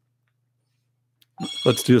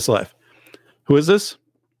let's do this live. Who is this?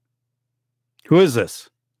 Who is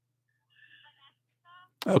this?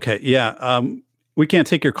 Okay, yeah. We can't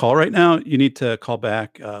take your call right now. You need to call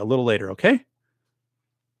back a little later, okay?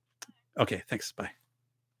 Okay, thanks. Bye.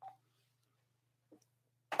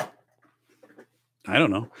 I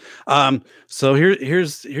don't know. So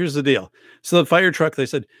here's the deal. So the fire truck, they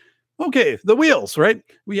said, okay, the wheels, right?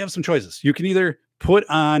 We have some choices. You can either put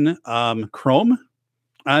on chrome,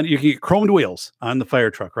 you can get chromed wheels on the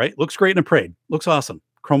fire truck, right? Looks great in a parade. Looks awesome.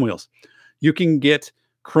 Chrome wheels. You can get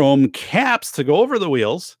chrome caps to go over the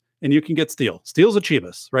wheels, and you can get steel. Steel's the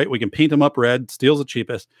cheapest, right? We can paint them up red. Steel's the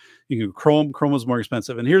cheapest. You can chrome. Chrome is more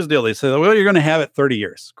expensive. And here's the deal. They say, well, you're going to have it 30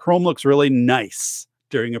 years. Chrome looks really nice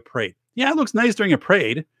during a parade. Yeah, it looks nice during a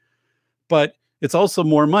parade, but it's also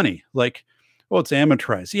more money. Like, oh, it's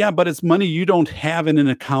amortized. Yeah, but it's money you don't have in an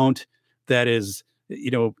account that is,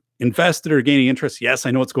 invested or gaining interest. Yes,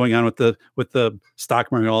 I know what's going on with the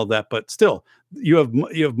stock market and all of that, but still, you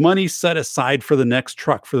have money set aside for the next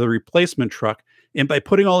truck, for the replacement truck. And by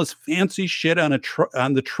putting all this fancy shit on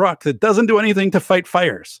the truck that doesn't do anything to fight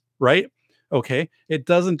fires, right? Okay, it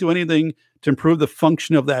doesn't do anything to improve the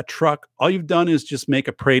function of that truck. All you've done is just make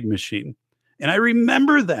a parade machine. And I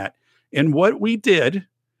remember that. And what we did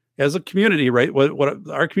as a community, right? What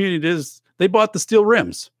our community is, they bought the steel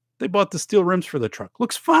rims. They bought the steel rims for the truck.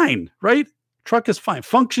 Looks fine, right? Truck is fine.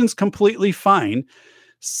 Functions completely fine.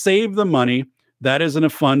 Save the money. That is in a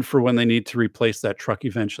fund for when they need to replace that truck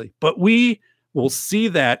eventually. But we will see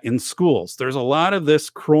that in schools. There's a lot of this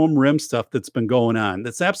chrome rim stuff that's been going on.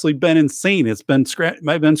 That's absolutely been insane. I've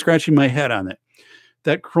been scratching my head on it.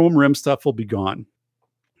 That chrome rim stuff will be gone.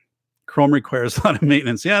 Chrome requires a lot of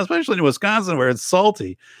maintenance. Yeah, especially in Wisconsin where it's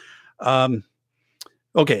salty.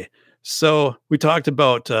 Okay, so we talked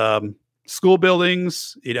about school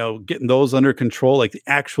buildings, getting those under control, like the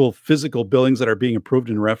actual physical buildings that are being approved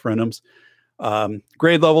in referendums.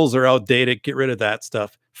 Grade levels are outdated. Get rid of that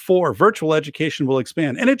stuff. 4, virtual education will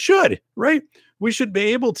expand, and it should, right? We should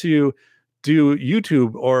be able to do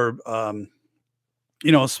YouTube or,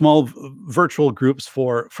 small virtual groups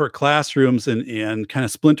for classrooms and kind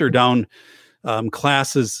of splinter down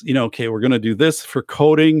classes. Okay, we're going to do this for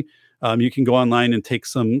coding. You can go online and take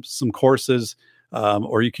some courses,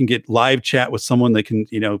 or you can get live chat with someone that can,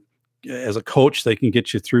 as a coach, they can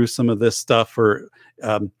get you through some of this stuff. Or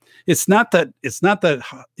it's not that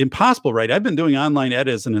impossible, right? I've been doing online ed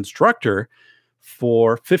as an instructor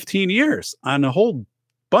for 15 years on a whole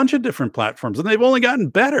bunch of different platforms, and they've only gotten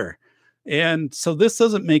better. And so this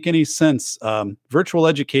doesn't make any sense. Virtual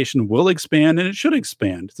education will expand, and it should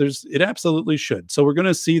expand. It absolutely should. So we're going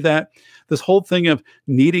to see that this whole thing of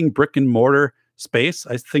needing brick and mortar space.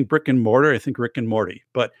 I think brick and mortar. I think Rick and Morty.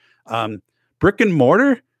 But brick and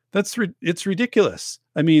mortar, it's ridiculous.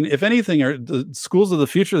 I mean, if anything, are the schools of the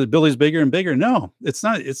future, the building's bigger and bigger? No, it's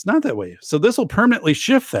not. It's not that way. So this will permanently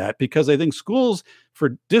shift that, because I think schools for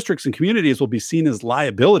districts and communities will be seen as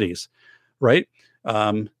liabilities, right?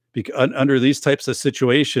 Under these types of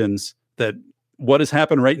situations, that what has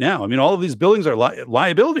happened right now. I mean, all of these buildings are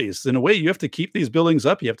liabilities. In a way, you have to keep these buildings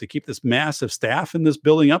up. You have to keep this massive staff in this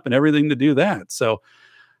building up and everything to do that. So,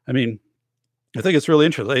 I mean, I think it's really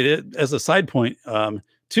interesting. As a side point,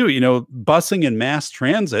 too, busing and mass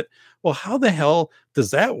transit. Well, how the hell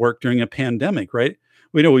does that work during a pandemic, right?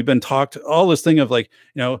 We know we've been talked all this thing of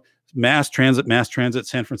mass transit,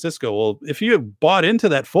 San Francisco. Well, if you have bought into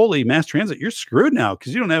that fully, mass transit, you're screwed now,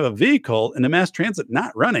 because you don't have a vehicle and the mass transit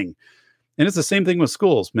not running. And it's the same thing with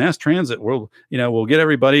schools. Mass transit, we'll get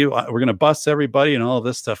everybody, we're going to bus everybody and all of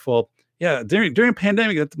this stuff. Well, yeah, during a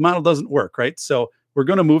pandemic, that model doesn't work, right? So we're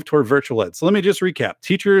going to move toward virtual ed. So let me just recap.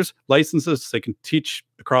 Teachers, licenses, they can teach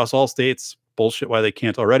across all states. Bullshit why they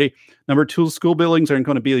can't already. Number 2, school buildings aren't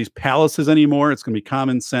going to be these palaces anymore. It's going to be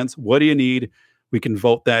common sense. What do you need? We can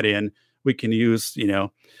vote that in. We can use, a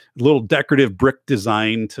little decorative brick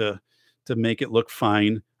design to make it look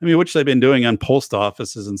fine. I mean, which they've been doing on post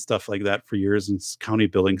offices and stuff like that for years in county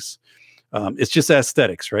buildings. It's just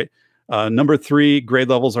aesthetics, right? Number 3, grade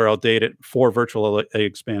levels are outdated. 4, virtual ed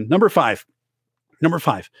expand. Number five,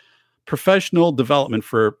 professional development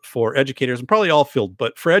for educators, and probably all field,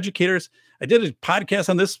 but for educators, I did a podcast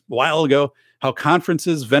on this a while ago, how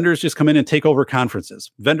vendors just come in and take over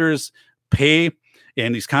conferences. Vendors pay,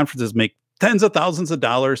 and these conferences make tens of thousands of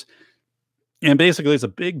dollars. And basically, it's a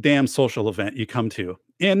big damn social event you come to.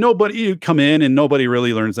 And you come in and nobody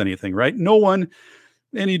really learns anything, right? No one,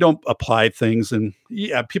 and you don't apply things. And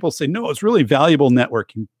yeah, people say, no, it's really valuable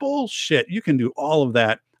networking. Bullshit. You can do all of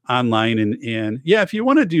that online. And yeah, if you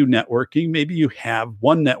want to do networking, maybe you have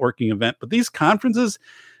one networking event, but these conferences,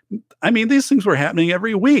 I mean, these things were happening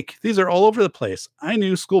every week. These are all over the place. I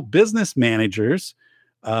knew school business managers,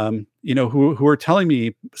 who are telling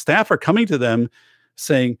me staff are coming to them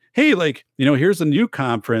saying, hey, here's a new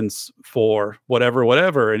conference for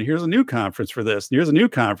whatever, and here's a new conference for this, and here's a new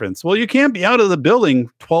conference. Well, you can't be out of the building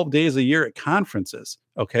 12 days a year at conferences.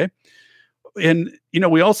 Okay. And,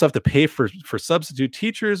 we also have to pay for substitute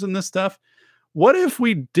teachers and this stuff. What if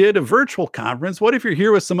we did a virtual conference? What if you're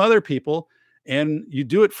here with some other people and you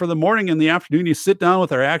do it for the morning and the afternoon? You sit down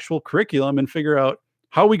with our actual curriculum and figure out,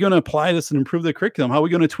 how are we going to apply this and improve the curriculum? How are we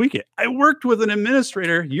going to tweak it? I worked with an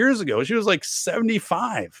administrator years ago. She was like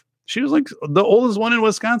 75. She was like the oldest one in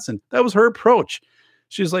Wisconsin. That was her approach.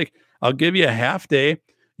 She's like, I'll give you a half day.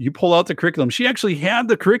 You pull out the curriculum. She actually had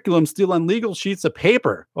the curriculum still on legal sheets of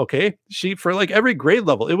paper. Okay. For like every grade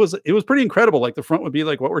level. It was pretty incredible. Like the front would be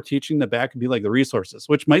like what we're teaching. The back would be like the resources,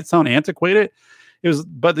 which might sound antiquated.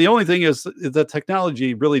 But the only thing is the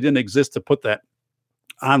technology really didn't exist to put that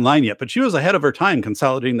online yet, but she was ahead of her time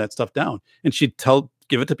consolidating that stuff down. And she'd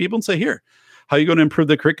give it to people and say, here, how are you going to improve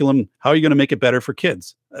the curriculum? How are you going to make it better for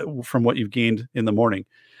kids from what you've gained in the morning?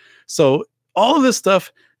 So all of this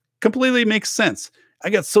stuff completely makes sense.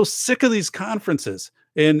 I got so sick of these conferences,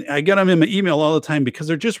 and I get them in my email all the time because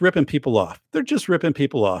they're just ripping people off.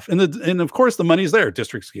 And of course the money's there.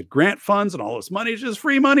 Districts get grant funds and all this money is just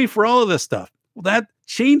free money for all of this stuff. Well, that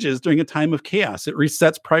changes during a time of chaos. It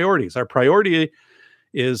resets priorities. Our priority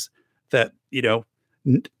is that,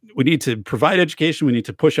 we need to provide education. We need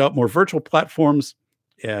to push out more virtual platforms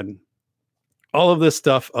and all of this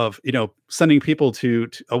stuff of, sending people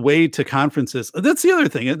away to conferences. That's the other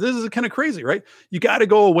thing. This is kind of crazy, right? You got to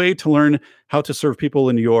go away to learn how to serve people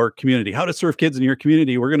in your community, how to serve kids in your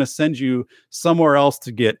community. We're going to send you somewhere else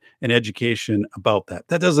to get an education about that.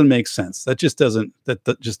 That doesn't make sense. That just doesn't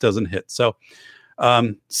hit. So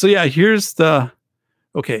yeah, here's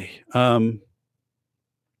okay.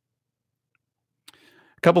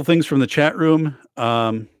 Couple things from the chat room.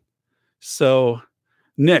 So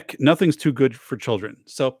Nick, nothing's too good for children.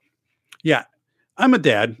 So yeah, I'm a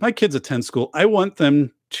dad. My kids attend school. I want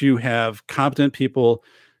them to have competent people,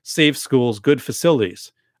 safe schools, good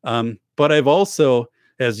facilities. But I've also,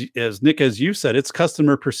 as Nick, as you said, it's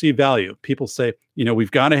customer perceived value. People say,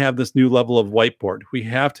 we've got to have this new level of whiteboard. We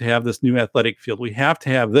have to have this new athletic field. We have to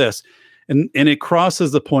have this. And it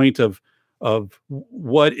crosses the point of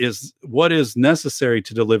what is necessary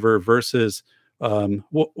to deliver versus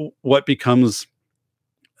what becomes,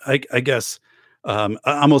 I guess,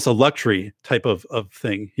 almost a luxury type of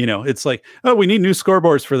thing. It's like, oh, we need new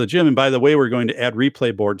scoreboards for the gym. And by the way, we're going to add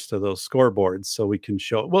replay boards to those scoreboards so we can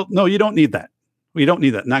show, well, no, you don't need that. We don't need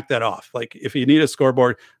that. Knock that off. Like if you need a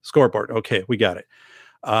scoreboard. Okay, we got it.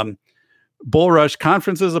 Bull rush,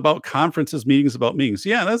 conferences about conferences, meetings about meetings.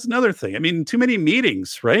 Yeah, that's another thing. I mean, too many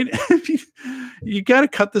meetings, right? You got to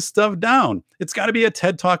cut this stuff down. It's got to be a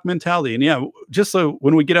TED Talk mentality. And yeah, just so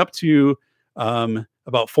when we get up to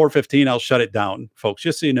about 4:15, I'll shut it down, folks.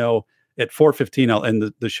 Just so you know, at 4:15, I'll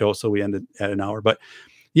end the show. So we end it at an hour. But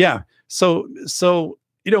yeah, so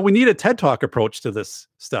we need a TED Talk approach to this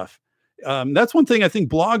stuff. That's one thing I think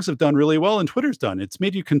blogs have done really well and Twitter's done. It's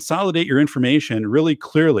made you consolidate your information really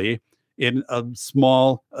clearly in a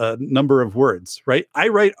small number of words, right? I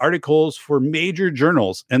write articles for major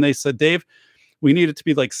journals and they said, Dave, we need it to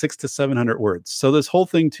be like 600 to 700 words. So this whole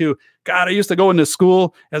thing too, God, I used to go into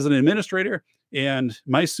school as an administrator and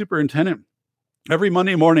my superintendent every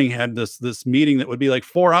Monday morning had this meeting that would be like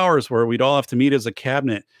 4 hours where we'd all have to meet as a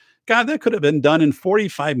cabinet. God, that could have been done in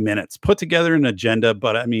 45 minutes, put together an agenda.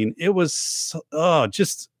 But I mean, it was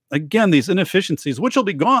just, again, these inefficiencies, which will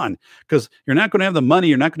be gone because you're not going to have the money.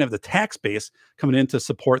 You're not going to have the tax base coming in to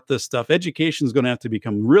support this stuff. Education is going to have to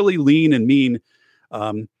become really lean and mean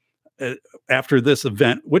after this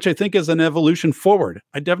event, which I think is an evolution forward.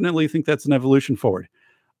 I definitely think that's an evolution forward.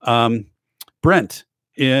 Brent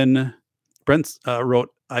wrote,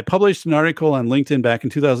 I published an article on LinkedIn back in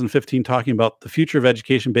 2015 talking about the future of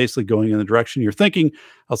education basically going in the direction you're thinking.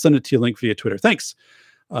 I'll send it to you link via Twitter. Thanks.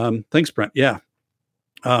 Thanks, Brent. Yeah.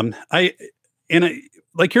 Like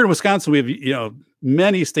here in Wisconsin, we have,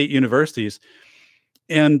 many state universities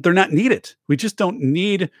and they're not needed. We just don't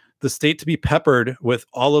need the state to be peppered with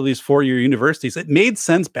all of these 4-year universities. It made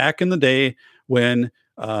sense back in the day when,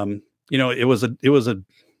 it was a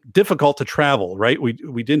difficult to travel, right? We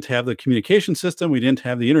didn't have the communication system. We didn't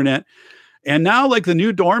have the internet. And now like the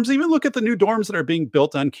new dorms, even look at the new dorms that are being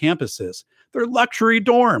built on campuses. They're luxury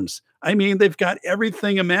dorms. I mean, they've got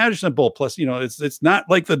everything imaginable. Plus, it's not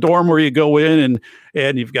like the dorm where you go in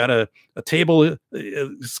and you've got a table.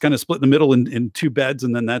 It's kind of split in the middle in 2 beds.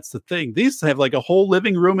 And then that's the thing. These have like a whole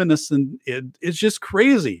living room in this. And it's just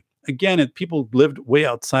crazy. Again, people lived way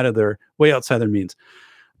outside their means.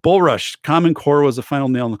 Bull rush, Common Core was the final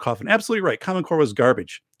nail in the coffin. Absolutely right. Common Core was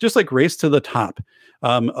garbage. Just like Race to the Top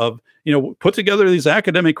put together these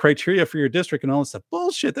academic criteria for your district and all this stuff.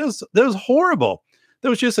 Bullshit. That was horrible. That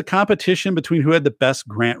was just a competition between who had the best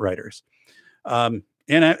grant writers. And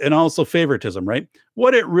also favoritism, right?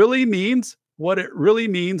 What it really means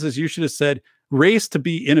is you should have said race to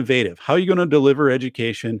be innovative. How are you going to deliver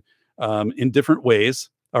education in different ways?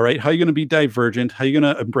 All right. How are you going to be divergent? How are you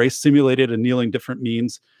going to embrace simulated annealing different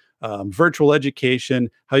means? Virtual education.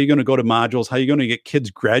 How are you going to go to modules? How are you going to get kids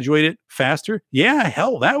graduated faster? Yeah,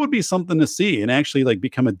 hell, that would be something to see and actually like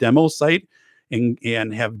become a demo site and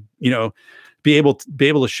have, be able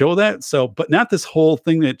to show that. So, but not this whole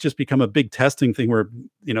thing that just become a big testing thing where,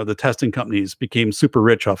 the testing companies became super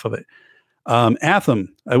rich off of it.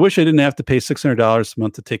 Atham, I wish I didn't have to pay $600 a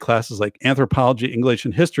month to take classes like anthropology, English,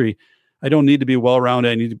 and history. I don't need to be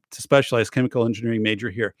well-rounded. I need to specialize chemical engineering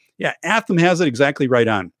major here. Yeah, Atham has it exactly right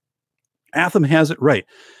on. Atham has it right.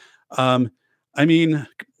 I mean,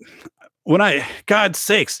 God's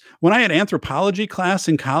sakes, when I had anthropology class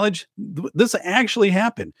in college, this actually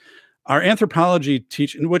happened. Our anthropology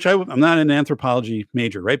teacher, which I'm not an anthropology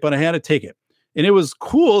major, right? But I had to take it. And it was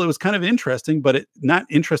cool. It was kind of interesting, but not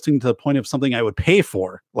interesting to the point of something I would pay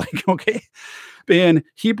for. Like, okay. And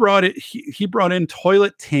he brought in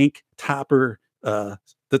toilet tank topper,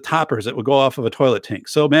 the toppers that would go off of a toilet tank.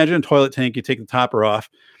 So imagine a toilet tank, you take the topper off.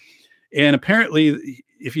 And apparently,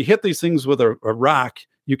 if you hit these things with a rock,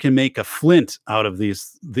 you can make a flint out of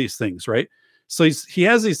these things, right? So he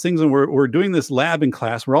has these things, and we're doing this lab in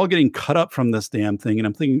class. We're all getting cut up from this damn thing. And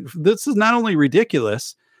I'm thinking, this is not only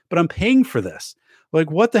ridiculous, but I'm paying for this.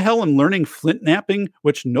 Like, what the hell? I'm learning flint napping,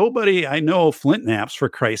 which nobody I know flint naps, for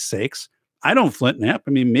Christ's sakes. I don't flint nap.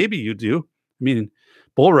 I mean, maybe you do. I mean,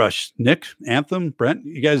 Bull Rush, Nick, Anthem, Brent,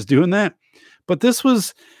 you guys doing that? But this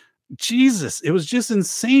was, Jesus, it was just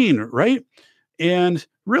insane, right? And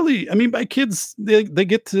really, I mean, by kids, they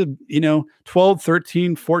get to, 12,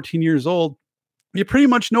 13, 14 years old. You pretty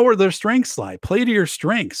much know where their strengths lie. Play to your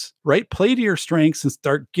strengths, right? Play to your strengths and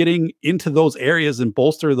start getting into those areas and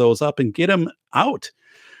bolster those up and get them out.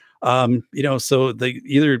 So they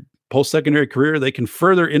either post-secondary career, they can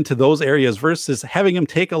further into those areas versus having them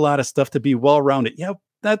take a lot of stuff to be well-rounded. Yeah,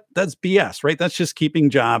 that's BS, right? That's just keeping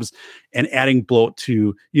jobs and adding bloat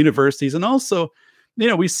to universities. And also,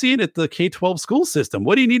 we see it at the K-12 school system.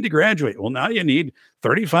 What do you need to graduate? Well, now you need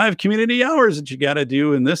 35 community hours that you got to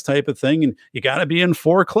do in this type of thing. And you got to be in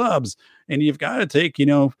 4 clubs and you've got to take,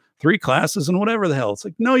 3 classes and whatever the hell. It's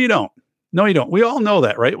like, no, you don't. No, you don't. We all know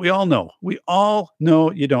that, right? We all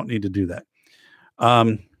know you don't need to do that.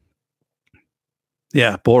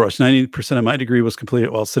 Yeah, Bull Rush. 90% of my degree was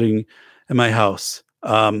completed while sitting in my house.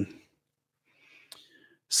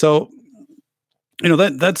 So,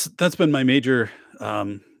 that's been my major,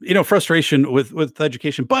 frustration with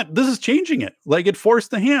education. But this is changing it. Like, it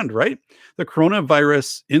forced the hand, right? The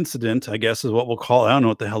coronavirus incident, I guess, is what we'll call it. I don't know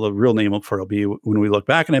what the hell the real name for it'll be when we look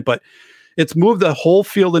back on it, but it's moved the whole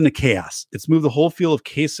field into chaos. It's moved the whole field of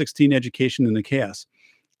K-16 education into chaos.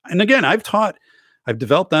 And again, I've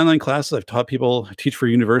developed online classes. I've taught people. I teach for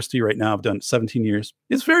university right now. I've done 17 years.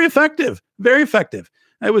 It's very effective, very effective.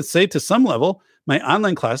 I would say to some level, my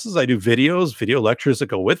online classes, I do videos, video lectures that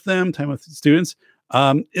go with them, time with students.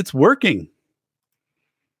 It's working.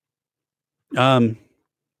 Atham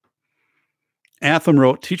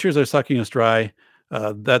wrote, teachers are sucking us dry.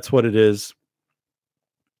 That's what it is.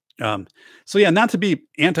 So yeah, not to be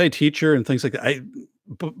anti-teacher and things like that.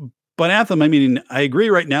 But Atham, I agree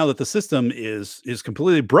right now that the system is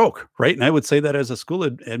completely broke, right? And I would say that as a school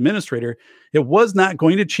administrator, it was not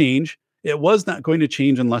going to change. It was not going to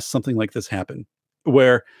change unless something like this happened,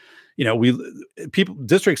 where,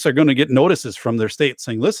 districts are going to get notices from their state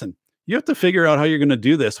saying, listen, you have to figure out how you're going to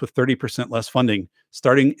do this with 30% less funding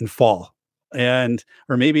starting in fall. Or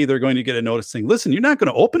maybe they're going to get a notice saying, listen, you're not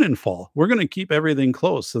going to open in fall. We're going to keep everything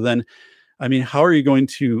closed. So then, how are you going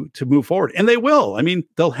to move forward? And they will.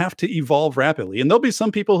 They'll have to evolve rapidly. And there'll be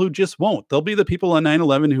some people who just won't. There'll be the people on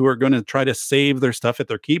 9/11 who are going to try to save their stuff at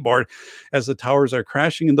their keyboard as the towers are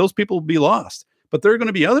crashing, and those people will be lost. But there are going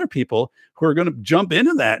to be other people who are going to jump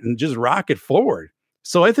into that and just rocket forward.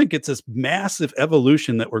 So I think it's this massive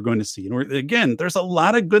evolution that we're going to see. And again, there's a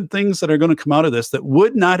lot of good things that are going to come out of this that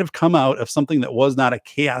would not have come out of something that was not a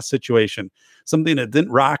chaos situation, something that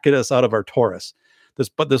didn't rocket us out of our Taurus.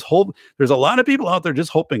 There's a lot of people out there just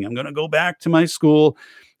hoping I'm going to go back to my school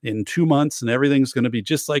in 2 months and everything's going to be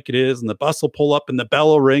just like it is. And the bus will pull up and the bell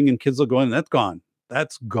will ring and kids will go in. That's gone.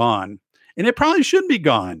 That's gone. And it probably should be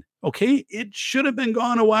gone. Okay. It should have been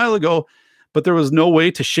gone a while ago, but there was no way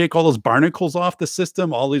to shake all those barnacles off the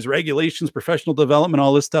system, all these regulations, professional development,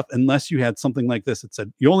 all this stuff, unless you had something like this. It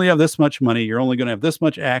said, you only have this much money. You're only going to have this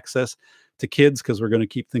much access to kids because we're going to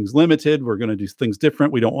keep things limited. We're going to do things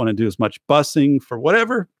different. We don't want to do as much busing for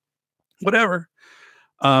whatever.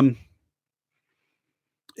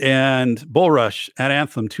 And Bull Rush at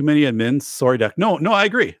Anthem, too many admins. Sorry, Doc. No, I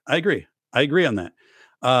agree. I agree on that.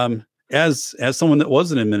 As someone that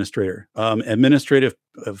was an administrator, administrative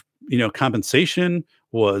compensation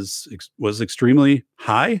was extremely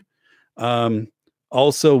high.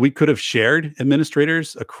 Also, we could have shared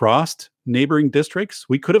administrators across neighboring districts.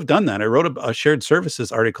 We could have done that. I wrote a shared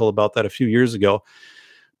services article about that a few years ago.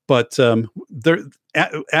 But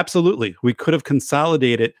absolutely, we could have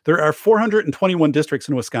consolidated. There are 421 districts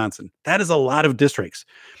in Wisconsin. That is a lot of districts.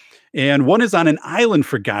 And one is on an island,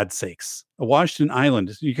 for God's sakes, a Washington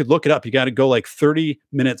Island. You could look it up. You got to go like 30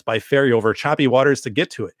 minutes by ferry over choppy waters to get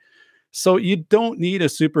to it. So you don't need a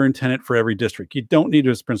superintendent for every district. You don't need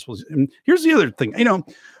those principals. And here's the other thing.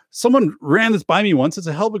 Someone ran this by me once. It's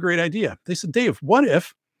a hell of a great idea. They said, Dave, what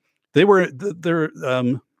if they're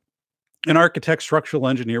an architect, structural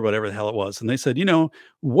engineer, whatever the hell it was. And they said,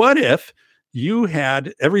 what if you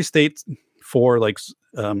had every state for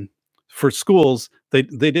schools, they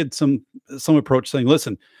did some approach saying,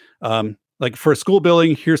 listen, like for a school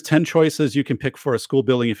building, here's 10 choices you can pick for a school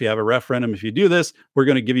building. If you have a referendum, if you do this, we're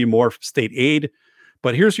going to give you more state aid,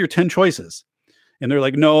 but here's your 10 choices. And they're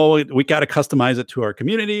like, no, we got to customize it to our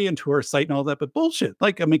community and to our site and all that. But bullshit,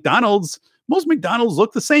 like a McDonald's, most McDonald's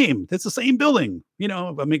look the same. It's the same building,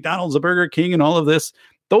 a McDonald's, a Burger King, and all of this.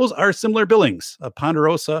 Those are similar buildings, a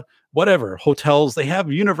Ponderosa, whatever, hotels. They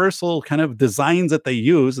have universal kind of designs that they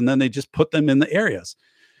use, and then they just put them in the areas.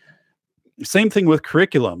 Same thing with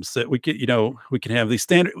curriculums that we can have these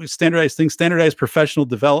standardized things, standardized professional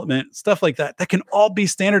development, stuff like that. That can all be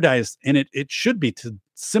standardized, and it should be to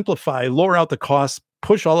simplify, lower out the costs,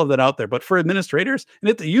 push all of that out there. But for administrators and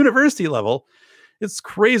at the university level, it's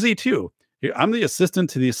crazy too. I'm the assistant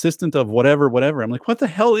to the assistant of whatever. I'm like, what the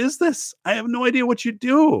hell is this? I have no idea what you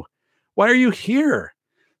do. Why are you here?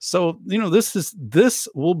 So, this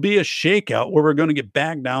will be a shakeout where we're going to get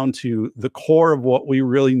back down to the core of what we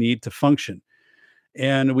really need to function.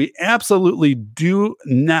 And we absolutely do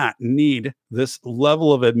not need this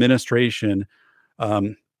level of administration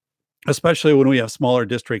especially when we have smaller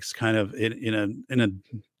districts kind of in a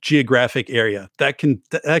geographic area that can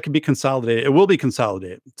be consolidated. It will be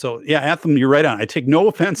consolidated. So yeah, Anthem, you're right on. I take no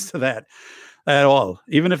offense to that at all.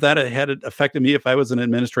 Even if that had affected me, if I was in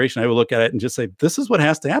administration, I would look at it and just say, this is what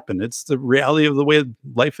has to happen. It's the reality of the way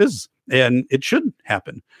life is, and it should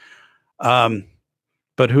happen.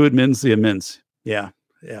 But who admins the amends? Yeah.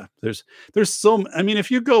 Yeah. There's so, I mean,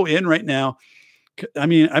 if you go in right now, I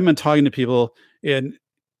mean, I've been talking to people, and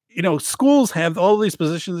schools have all these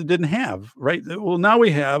positions they didn't have, right? Well, now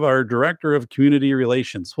we have our director of community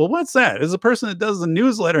relations. Well, what's that? It's a person that does the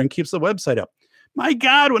newsletter and keeps the website up. My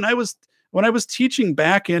God, when I was teaching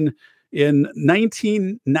back in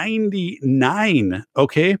 1999,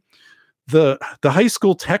 okay, the high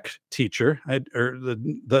school tech teacher, or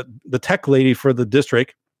the tech lady for the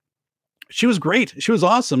district, she was great. She was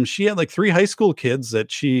awesome. She had like 3 high school kids that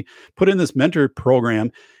she put in this mentor program,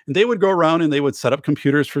 and they would go around and they would set up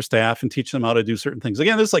computers for staff and teach them how to do certain things.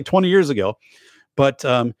 Again, this is like 20 years ago, but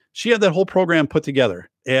she had that whole program put together.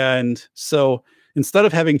 And so instead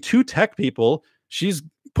of having 2 tech people, she's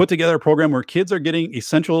put together a program where kids are getting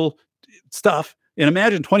essential stuff. And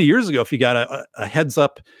imagine 20 years ago, if you got a heads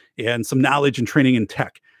up and some knowledge and training in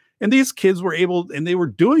tech, and these kids were able, and they were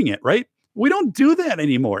doing it, right? We don't do that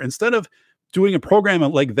anymore. Instead of doing a program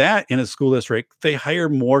like that in a school district, they hire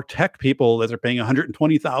more tech people that are paying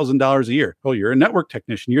 $120,000 a year. Oh, you're a network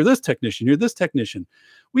technician. You're this technician. You're this technician.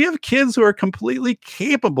 We have kids who are completely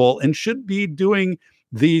capable and should be doing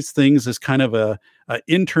these things as kind of a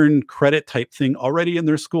intern credit type thing already in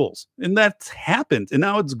their schools. And that's happened, and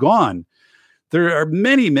now it's gone. There are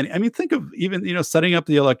many, I mean, think of even, setting up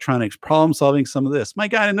the electronics, problem solving some of this. My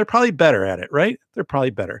God, and they're probably better at it, right? They're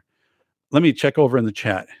probably better. Let me check over in the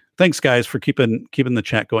chat. Thanks, guys, for keeping the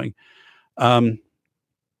chat going. All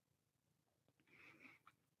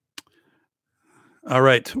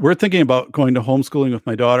right. We're thinking about going to homeschooling with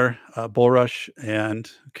my daughter, Bull-Rush. And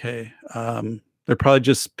okay, they'll probably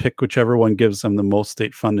just pick whichever one gives them the most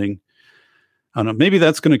state funding. I don't know. Maybe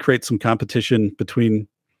that's going to create some competition between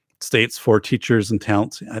states for teachers and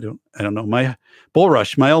talents. I don't know. My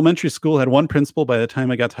Bull-Rush, my elementary school had 1 principal. By the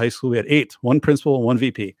time I got to high school, we had 8, 1 principal and 1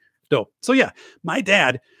 VP. So yeah, my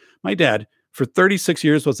dad for 36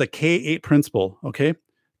 years was a K-8 principal. Okay.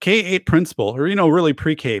 K-8 principal, or, really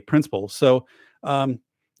pre-K principal. So, and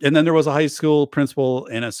then there was a high school principal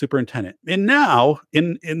and a superintendent. And now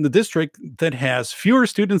in the district that has fewer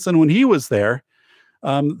students than when he was there,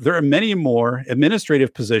 there are many more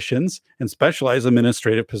administrative positions and specialized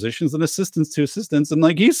administrative positions and assistants to assistants. And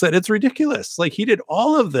like he said, it's ridiculous. Like, he did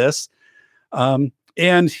all of this.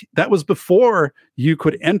 And that was before you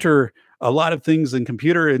could enter a lot of things in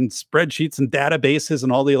computer and spreadsheets and databases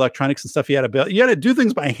and all the electronics and stuff you had to build. You had to do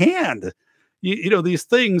things by hand, these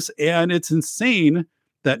things. And it's insane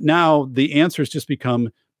that now the answers just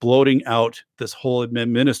become bloating out this whole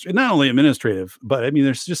not only administrative, but I mean,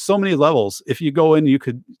 there's just so many levels. If you go in, you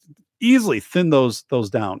could easily thin those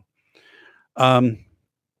down.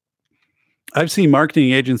 I've seen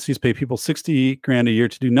marketing agencies pay people $60,000 a year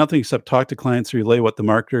to do nothing except talk to clients, relay what the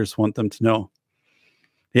marketers want them to know.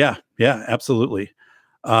 Yeah, absolutely.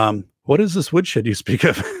 What is this woodshed you speak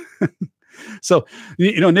of? So,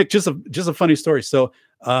 Nick, just a funny story. So,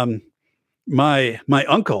 my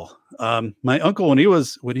uncle, when he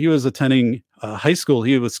was attending high school,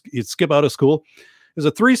 he'd skip out of school. It was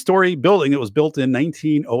a 3-story building. It was built in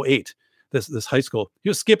 1908. This high school. He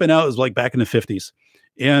was skipping out. It was like back in the 50s.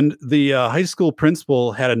 And the high school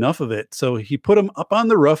principal had enough of it. So he put him up on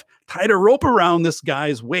the roof, tied a rope around this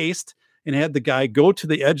guy's waist, and had the guy go to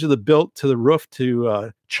the edge of the roof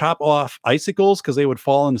to chop off icicles, because they would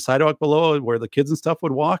fall on the sidewalk below where the kids and stuff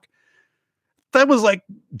would walk. That was like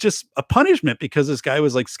just a punishment, because this guy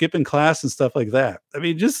was like skipping class and stuff like that. I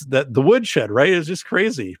mean, just the woodshed, right? It's just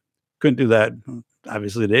crazy. Couldn't do that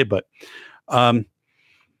obviously today, but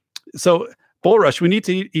so Bull-Rush, we need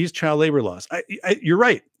to ease child labor laws. You're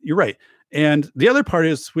right. And the other part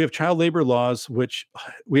is we have child labor laws, which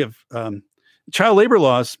we have child labor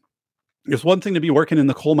laws. It's one thing to be working in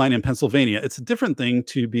the coal mine in Pennsylvania. It's a different thing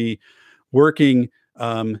to be working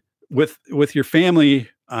with your family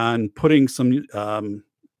on putting some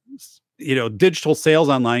digital sales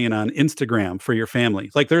online and on Instagram for your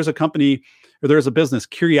family. Like, there's a company, or there's a business,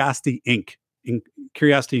 Curiosity Inc.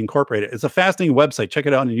 Curiosity Incorporated. It's a fascinating website. Check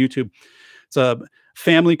it out on YouTube. It's a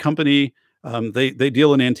family company. They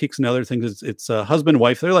deal in antiques and other things. It's a husband and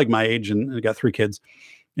wife. They're like my age, and they got 3 kids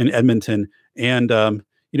in Edmonton. And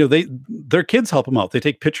their kids help them out. They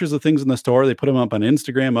take pictures of things in the store. They put them up on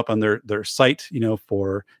Instagram, up on their site,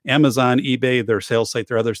 for Amazon, eBay, their sales site,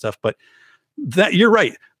 their other stuff. But that, you're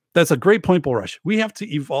right. that's a great point, Bull Rush. We have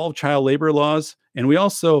to evolve child labor laws, and we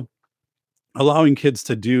also allowing kids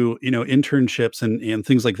to do, internships and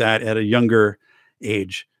things like that at a younger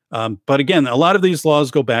age. But again, a lot of these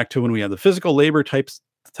laws go back to when we have the physical labor type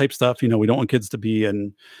stuff. We don't want kids to be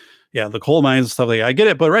in, the coal mines and stuff like that. I get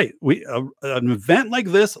it, but right, an event like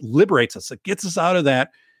this liberates us. It gets us out of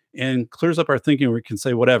that and clears up our thinking. Where we can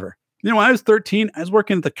say whatever. When I was 13, I was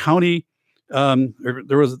working at the county.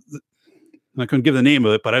 There was, I couldn't give the name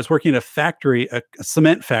of it, but I was working at a factory, a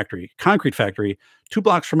cement factory, concrete factory, 2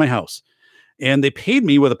 blocks from my house. And they paid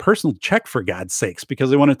me with a personal check, for God's sakes,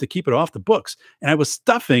 because they wanted to keep it off the books. And I was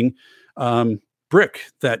stuffing brick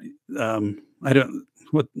that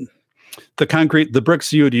the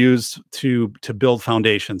bricks you would use to build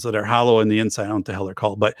foundations that are hollow in the inside. I don't know what the hell they're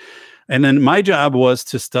called, and then my job was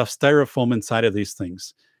to stuff styrofoam inside of these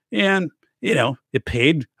things. And it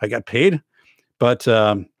paid. I got paid, but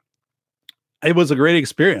it was a great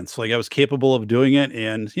experience. Like, I was capable of doing it,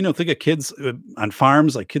 and think of kids on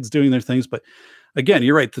farms, like kids doing their things. But again,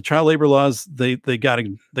 you're right. The child labor laws, they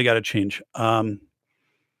gotta change.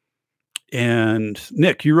 And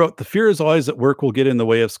Nick, you wrote, the fear is always that work will get in the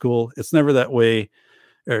way of school. It's never that way,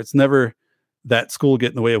 or it's never that school will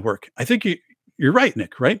get in the way of work. I think you're right,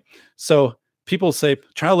 Nick. Right. So people say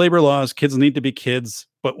child labor laws, kids need to be kids,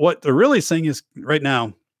 but what they're really saying is right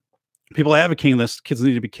now, people advocating this, kids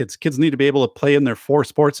need to be kids. Kids need to be able to play in their 4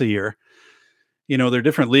 sports a year. There are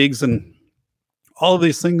different leagues and all of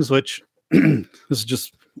these things, which this is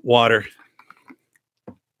just water.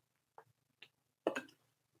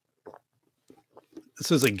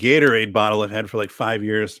 This is a Gatorade bottle I've had for like 5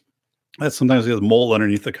 years. That sometimes has mold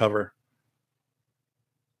underneath the cover.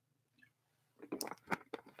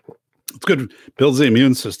 It's good. Builds the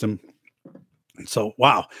immune system. So,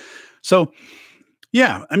 wow. So,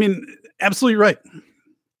 yeah, absolutely right.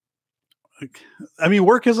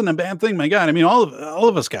 Work isn't a bad thing. My God. All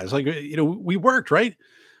of us guys, we worked, right?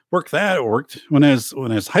 Worked when I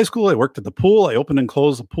was high school. I worked at the pool. I opened and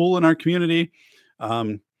closed the pool in our community.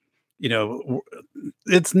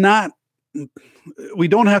 It's not, we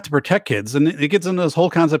don't have to protect kids. And it gets into this whole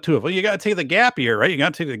concept too of, well, you got to take the gap year, right? You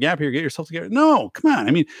got to take the gap year, get yourself together. No, come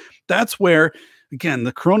on. That's where, again,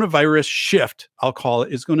 the coronavirus shift, I'll call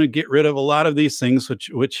it, is going to get rid of a lot of these things,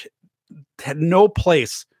 which had no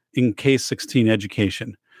place in K-16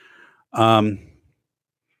 education.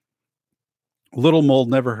 Little mold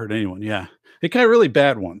never hurt anyone. Yeah. It got really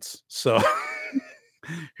bad once. So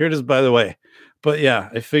here it is, by the way. But yeah,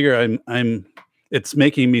 I figure it's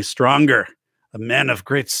making me stronger, a man of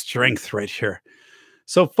great strength right here.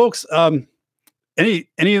 So folks,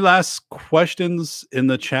 any last questions in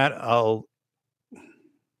the chat? I'll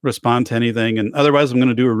respond to anything. And otherwise I'm going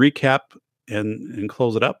to do a recap and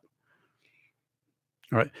close it up.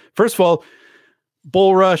 All right. First of all,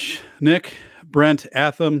 Bull Rush, Nick, Brent,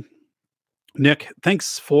 Atham, Nick,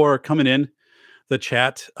 thanks for coming in the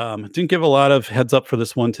chat. Didn't give a lot of heads up for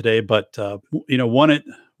this one today, but wanted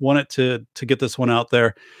to get this one out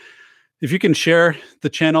there. If you can share the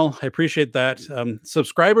channel, I appreciate that.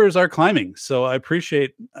 Subscribers are climbing, so I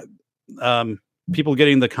appreciate people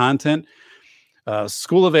getting the content.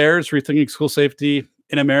 School of Errors, Rethinking School Safety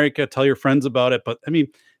in America. Tell your friends about it. But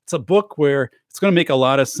it's a book where it's going to make a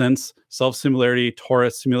lot of sense. Self-similarity,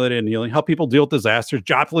 torus, simulated annealing, how people deal with disasters.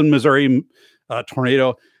 Joplin, Missouri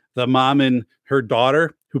tornado. The mom and her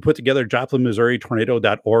daughter who put together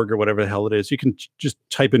JoplinMissouriTornado.org or whatever the hell it is. You can just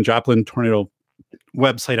type in Joplin Tornado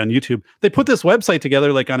website on YouTube. They put this website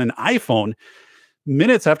together like on an iPhone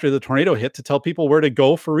minutes after the tornado hit to tell people where to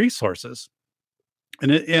go for resources.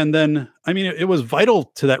 And then it was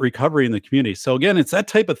vital to that recovery in the community. So again, it's that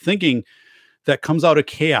type of thinking that comes out of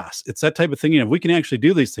chaos. It's that type of thinking of we can actually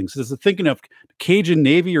do these things. It's the thinking of Cajun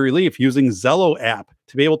Navy Relief using Zello app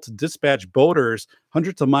to be able to dispatch boaters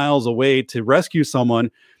hundreds of miles away to rescue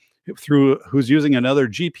someone who's using another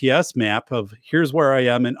GPS map of here's where I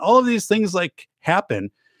am. And all of these things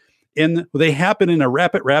happen, and they happen in a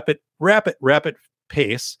rapid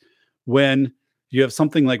pace when you have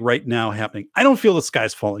something like right now happening. I don't feel the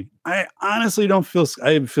sky's falling. I honestly don't feel.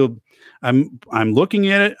 I'm looking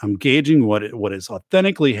at it. I'm gauging what is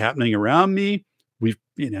authentically happening around me. We've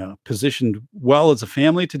positioned well as a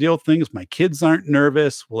family to deal with things. My kids aren't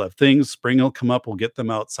nervous. We'll have things. Spring will come up. We'll get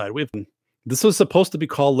them outside. This was supposed to be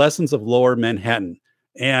called Lessons of Lower Manhattan,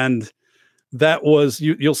 and that was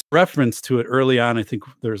you'll reference to it early on. I think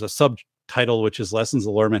there's a subtitle which is Lessons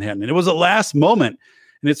of Lower Manhattan, and it was a last moment.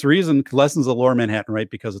 And it's the reason Lessons of Lower Manhattan, right?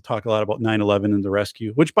 Because it talked a lot about 9/11 and the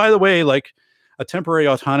rescue, which, by the way, a temporary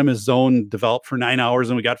autonomous zone developed for 9 hours,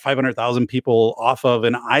 and we got 500,000 people off of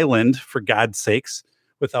an island, for God's sakes,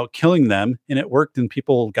 without killing them, and it worked, and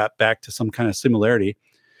people got back to some kind of similarity.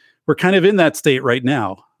 We're kind of in that state right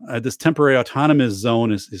now. This temporary autonomous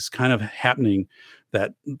zone is kind of happening,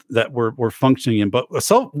 that we're functioning in, but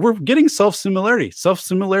we're getting self similarity. Self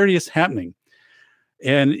similarity is happening,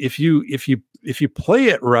 and if you play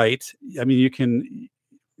it right, I mean, you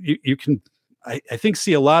can I think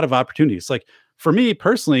see a lot of opportunities. Like for me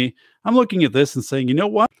personally, I'm looking at this and saying, you know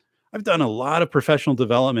what? I've done a lot of professional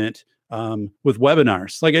development with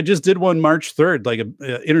webinars. Like I just did one March 3rd, like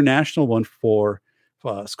a international one for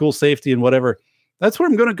school safety and whatever. That's where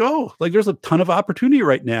I'm going to go. Like there's a ton of opportunity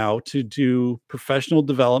right now to do professional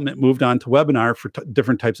development, moved on to webinar for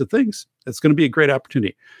different types of things. It's going to be a great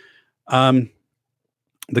opportunity.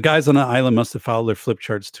 The guys on the island must have followed their flip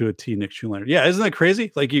charts to a T, Nick Schuler. Yeah, isn't that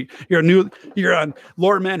crazy? Like you're on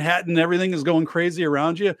Lower Manhattan, everything is going crazy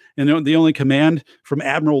around you, and the only command from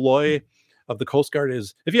Admiral Loy of the Coast Guard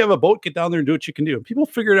is, if you have a boat, get down there and do what you can do. And people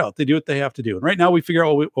figure it out. They do what they have to do. And right now we figure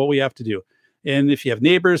out what we have to do. And if you have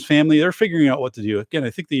neighbors, family, they're figuring out what to do. Again,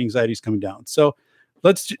 I think the anxiety is coming down. So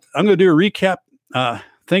I'm going to do a recap.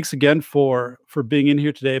 Thanks again for being in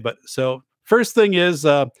here today. But so first thing is,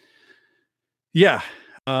 what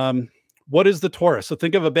is the torus? So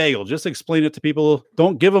think of a bagel. Just explain it to people.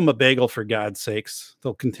 Don't give them a bagel, for God's sakes.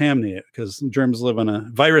 They'll contaminate it because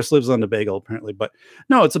virus lives on the bagel apparently. But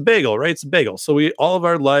no, it's a bagel, right? It's a bagel. So all of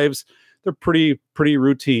our lives, they're pretty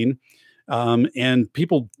routine. And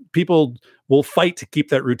people will fight to keep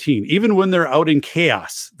that routine. Even when they're out in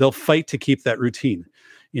chaos, they'll fight to keep that routine,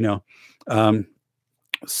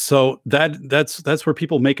 so that's where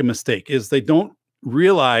people make a mistake, is they don't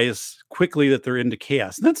realize quickly that they're into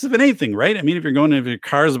chaos. And that's of anything, right? I mean, if your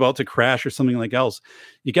car is about to crash or something like else,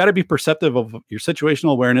 you got to be perceptive of your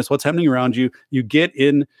situational awareness, what's happening around you. You get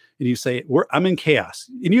in and you say, I'm in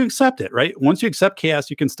chaos, and you accept it, right? Once you accept chaos,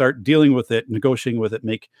 you can start dealing with it, negotiating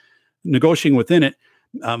within it,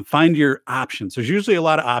 find your options. There's usually a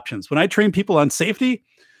lot of options. When I train people on safety,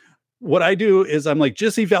 what I do is I'm like,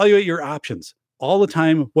 just evaluate your options all the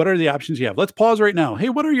time. What are the options you have? Let's pause right now. Hey,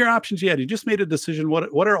 what are your options you had? You just made a decision.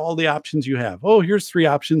 What are all the options you have? Oh, here's 3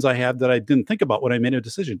 options I have that I didn't think about when I made a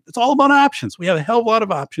decision. It's all about options. We have a hell of a lot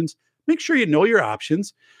of options. Make sure you know your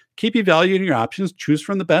options. Keep evaluating your options. Choose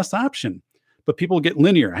from the best option. But people get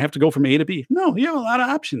linear. I have to go from A to B. No, you have a lot of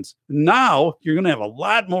options. Now you're going to have a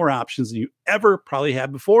lot more options than you ever probably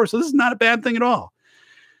had before. So this is not a bad thing at all.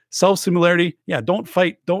 Self-similarity. Yeah, don't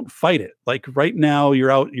fight it. Like right now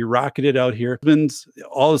you're rocketed out here.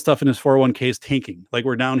 All the stuff in his 401k is tanking. Like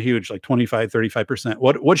we're down huge, like 25, 35%.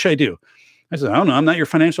 What should I do? I said, I don't know. I'm not your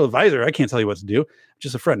financial advisor. I can't tell you what to do. I'm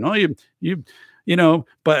just a friend. No,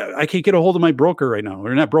 but I can't get a hold of my broker right now.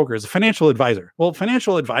 Or not broker, it's a financial advisor. Well,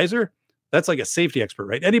 financial advisor, that's like a safety expert,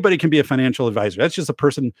 right? Anybody can be a financial advisor. That's just a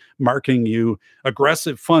person marketing you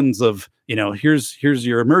aggressive funds of, here's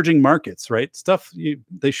your emerging markets, right? Stuff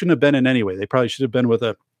they shouldn't have been in anyway. They probably should have been with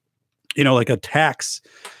a, like a tax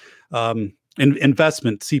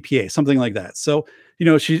investment CPA, something like that. So,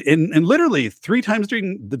 she and literally 3 times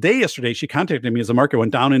during the day yesterday, she contacted me as the market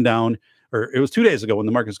went down and down, or it was 2 days ago when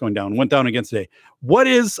the market's going down, went down again today. What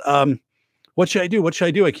should I do? What should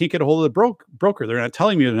I do? I can't get a hold of the broker. They're not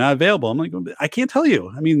telling me, they're not available. I'm like, I can't tell you.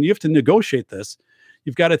 I mean, you have to negotiate this.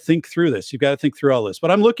 You've got to think through this. You've got to think through all this. But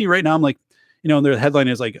I'm looking right now. I'm like, their headline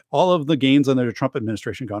is like all of the gains under the Trump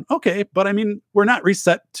administration gone. Okay. But I mean, we're not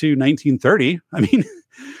reset to 1930. I mean,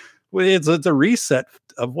 it's a reset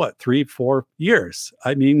of 3-4 years.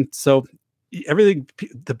 I mean, so everything,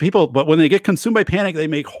 the people, but when they get consumed by panic, they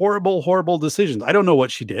make horrible decisions. I don't know what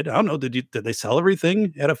she did. I don't know. Did they sell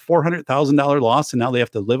everything at a $400,000 loss and now they have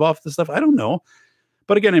to live off the stuff? I don't know.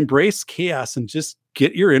 But again, embrace chaos and just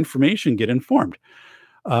get your information, get informed.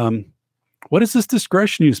 What is this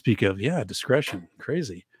discretion you speak of? Yeah, discretion.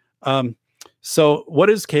 Crazy. So what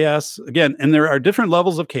is chaos? Again, and there are different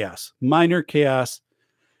levels of chaos. Minor chaos.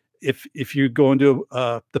 If you go into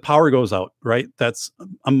the power goes out, right? That's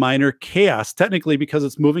a minor chaos, technically, because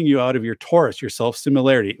it's moving you out of your torus, your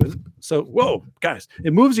self-similarity. So, whoa, guys,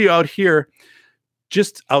 it moves you out here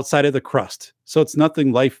just outside of the crust. So it's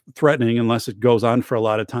nothing life-threatening unless it goes on for a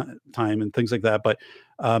lot of time and things like that. But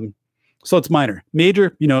so it's minor.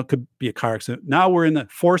 Major, it could be a car accident. Now we're in the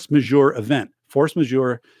force majeure event. Force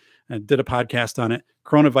majeure, I did a podcast on it.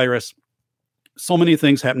 Coronavirus. So many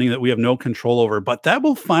things happening that we have no control over, but that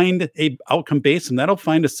will find a outcome base and that'll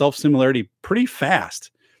find a self-similarity pretty fast.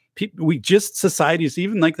 Societies,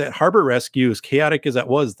 even like that harbor rescue, as chaotic as that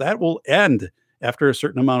was, that will end after a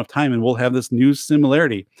certain amount of time and we'll have this new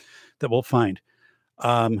similarity that we'll find.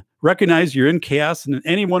 Recognize you're in chaos and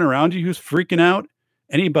anyone around you who's freaking out,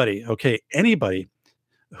 anybody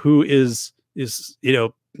who is is,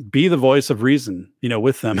 be the voice of reason,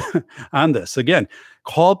 with them on this. Again,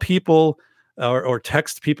 call people or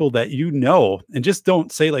text people that and just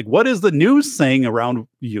don't say like, what is the news saying around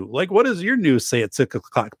you? Like, what does your news say at 6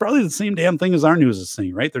 o'clock? Probably the same damn thing as our news is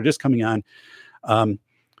saying, right? They're just coming on.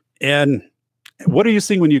 And what are you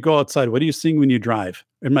seeing when you go outside? What are you seeing when you drive?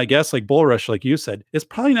 And my guess, like bull rush, like you said, it's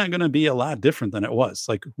probably not going to be a lot different than it was.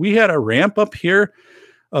 Like we had a ramp up here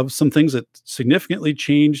of some things that significantly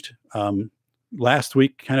changed last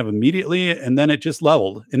week, kind of immediately, and then it just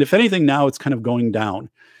leveled. And if anything, now it's kind of going down.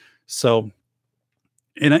 So,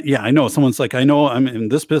 and I know someone's like, I know I'm in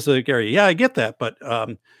this specific area. Yeah, I get that. But,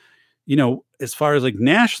 as far as like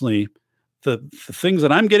nationally, the things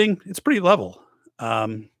that I'm getting, it's pretty level.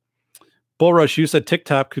 Bull Rush, you said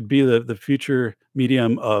TikTok could be the future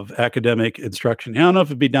medium of academic instruction. I don't know if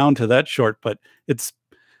it'd be down to that short, but it's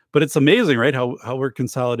amazing, right? How we're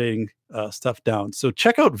consolidating stuff down. So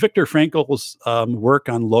check out Viktor Frankl's work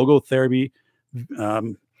on logotherapy.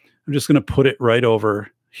 I'm just going to put it right over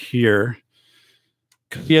here.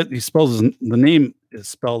 He spells the name is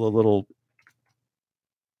spelled a little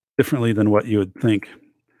differently than what you would think.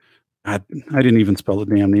 I didn't even spell the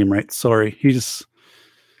damn name right. Sorry. He's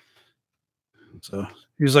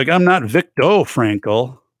like, I'm not Victor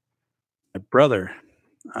Frankl, my brother.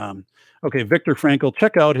 Okay, Viktor Frankl,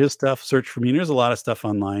 check out his stuff, search for me. There's a lot of stuff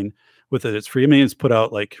online with it. It's free. I mean, it's put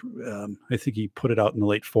out like, I think he put it out in the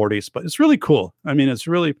late 40s, but it's really cool. I mean, it's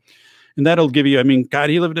really, and that'll give you, I mean, God,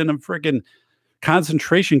 he lived in a freaking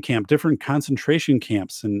concentration camp, different concentration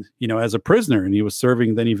camps. And, as a prisoner, and he was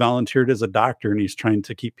serving, then he volunteered as a doctor, and he's trying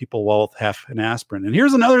to keep people well with half an aspirin. And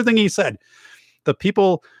here's another thing he said: the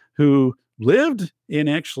people who lived and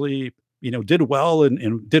actually, did well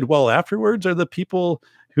and did well afterwards are the people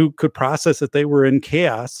who could process that they were in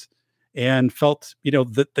chaos and felt,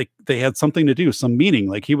 that they had something to do, some meaning.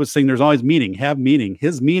 Like he was saying, there's always meaning, have meaning.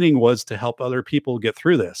 His meaning was to help other people get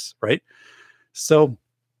through this. Right. So,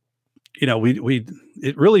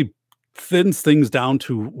 it really thins things down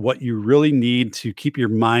to what you really need to keep your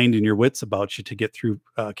mind and your wits about you to get through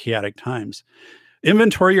chaotic times.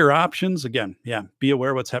 Inventory your options. Again, be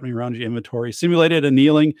aware of what's happening around you. Inventory, simulated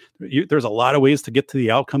annealing. There's a lot of ways to get to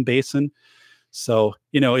the outcome basin. So,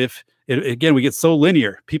 again, we get so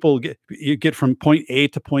linear. You get from point A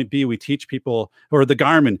to point B. We teach people, or the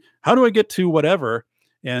Garmin, how do I get to whatever?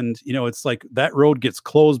 And, it's like that road gets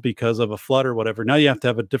closed because of a flood or whatever. Now you have to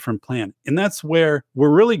have a different plan. And that's where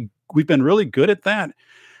we've been really good at that.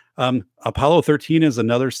 Apollo 13 is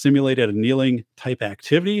another simulated annealing type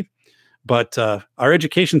activity. But our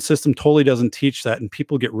education system totally doesn't teach that, and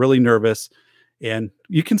people get really nervous. And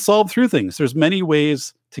you can solve through things. There's many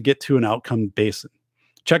ways to get to an outcome basin.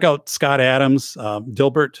 Check out Scott Adams,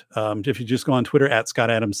 Dilbert. If you just go on Twitter, at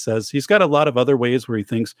Scott Adams says, he's got a lot of other ways where he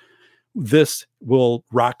thinks this will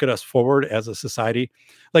rocket us forward as a society.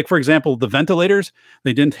 Like, for example, the ventilators,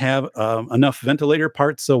 they didn't have enough ventilator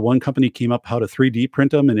parts. So one company came up how to 3D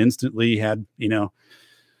print them and instantly had,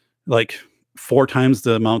 like 4 times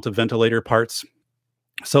the amount of ventilator parts.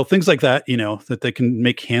 So things like that, that they can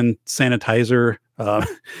make hand sanitizer,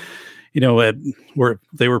 where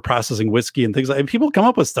they were processing whiskey and things like that. People come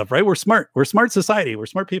up with stuff, right? We're smart. We're a smart society. We're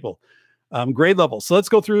smart people. Grade level. So let's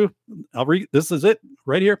go through. This is it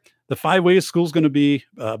right here. The 5 ways school's going to be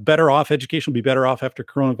better off. Education will be better off after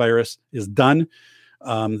coronavirus is done.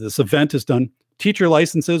 This event is done. Teacher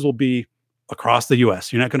licenses will be across the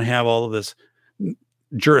U.S. You're not going to have all of this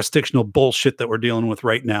jurisdictional bullshit that we're dealing with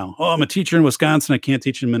right now. Oh, I'm a teacher in Wisconsin, I can't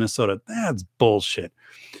teach in Minnesota. That's bullshit.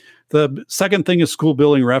 The second thing is school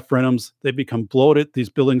building referendums. They become bloated. These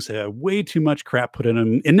buildings have way too much crap put in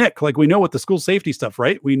them. And Nick, like we know with the school safety stuff,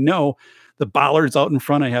 right? We know the bollards out in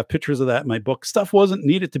front. I have pictures of that in my book. Stuff wasn't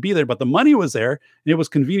needed to be there, but the money was there. And it was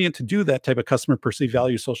convenient to do that type of customer perceived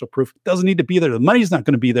value, social proof. It doesn't need to be there. The money's not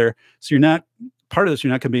going to be there. So you're not part of this.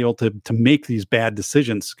 You're not going to be able to make these bad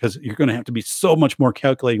decisions because you're going to have to be so much more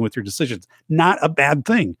calculating with your decisions. Not a bad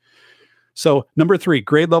thing. So number 3,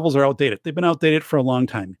 grade levels are outdated. They've been outdated for a long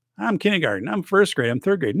time. I'm kindergarten, I'm first grade, I'm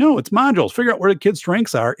third grade. No, it's modules. Figure out where the kids'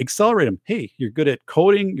 strengths are, accelerate them. Hey, you're good at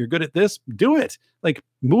coding, you're good at this, do it. Like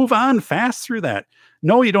move on fast through that.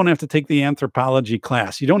 No, you don't have to take the anthropology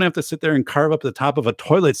class. You don't have to sit there and carve up the top of a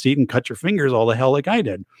toilet seat and cut your fingers all the hell like I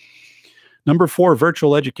did. Number 4,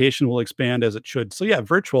 virtual education will expand as it should. So yeah,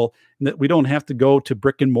 virtual, that we don't have to go to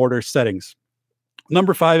brick and mortar settings.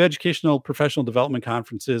 Number 5, educational professional development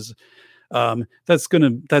conferences.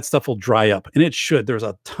 That stuff will dry up, and it should. There's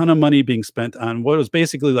a ton of money being spent on what was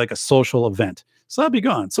basically like a social event. So that'll be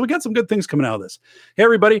gone. So we got some good things coming out of this. Hey,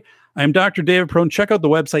 everybody. I'm Dr. David Perrodin. Check out the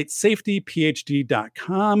website,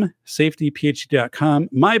 safetyphd.com, safetyphd.com.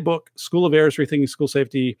 My book, School of Errors, Rethinking School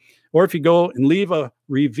Safety. Or if you go and leave a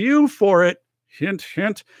review for it, hint,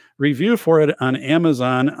 hint, review for it on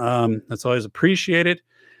Amazon. That's always appreciated.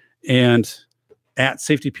 And at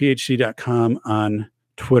safetyphd.com on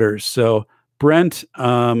Twitter. So Brent,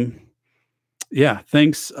 thanks.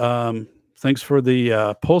 Thanks for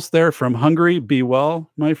the post there from Hungary. Be well,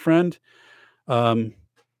 my friend.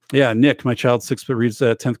 Nick, my child 6 but reads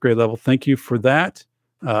at 10th grade level. Thank you for that.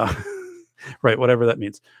 Right, whatever that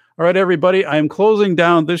means. All right, everybody, I am closing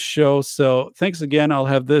down this show. So thanks again. I'll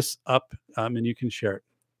have this up and you can share it.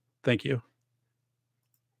 Thank you.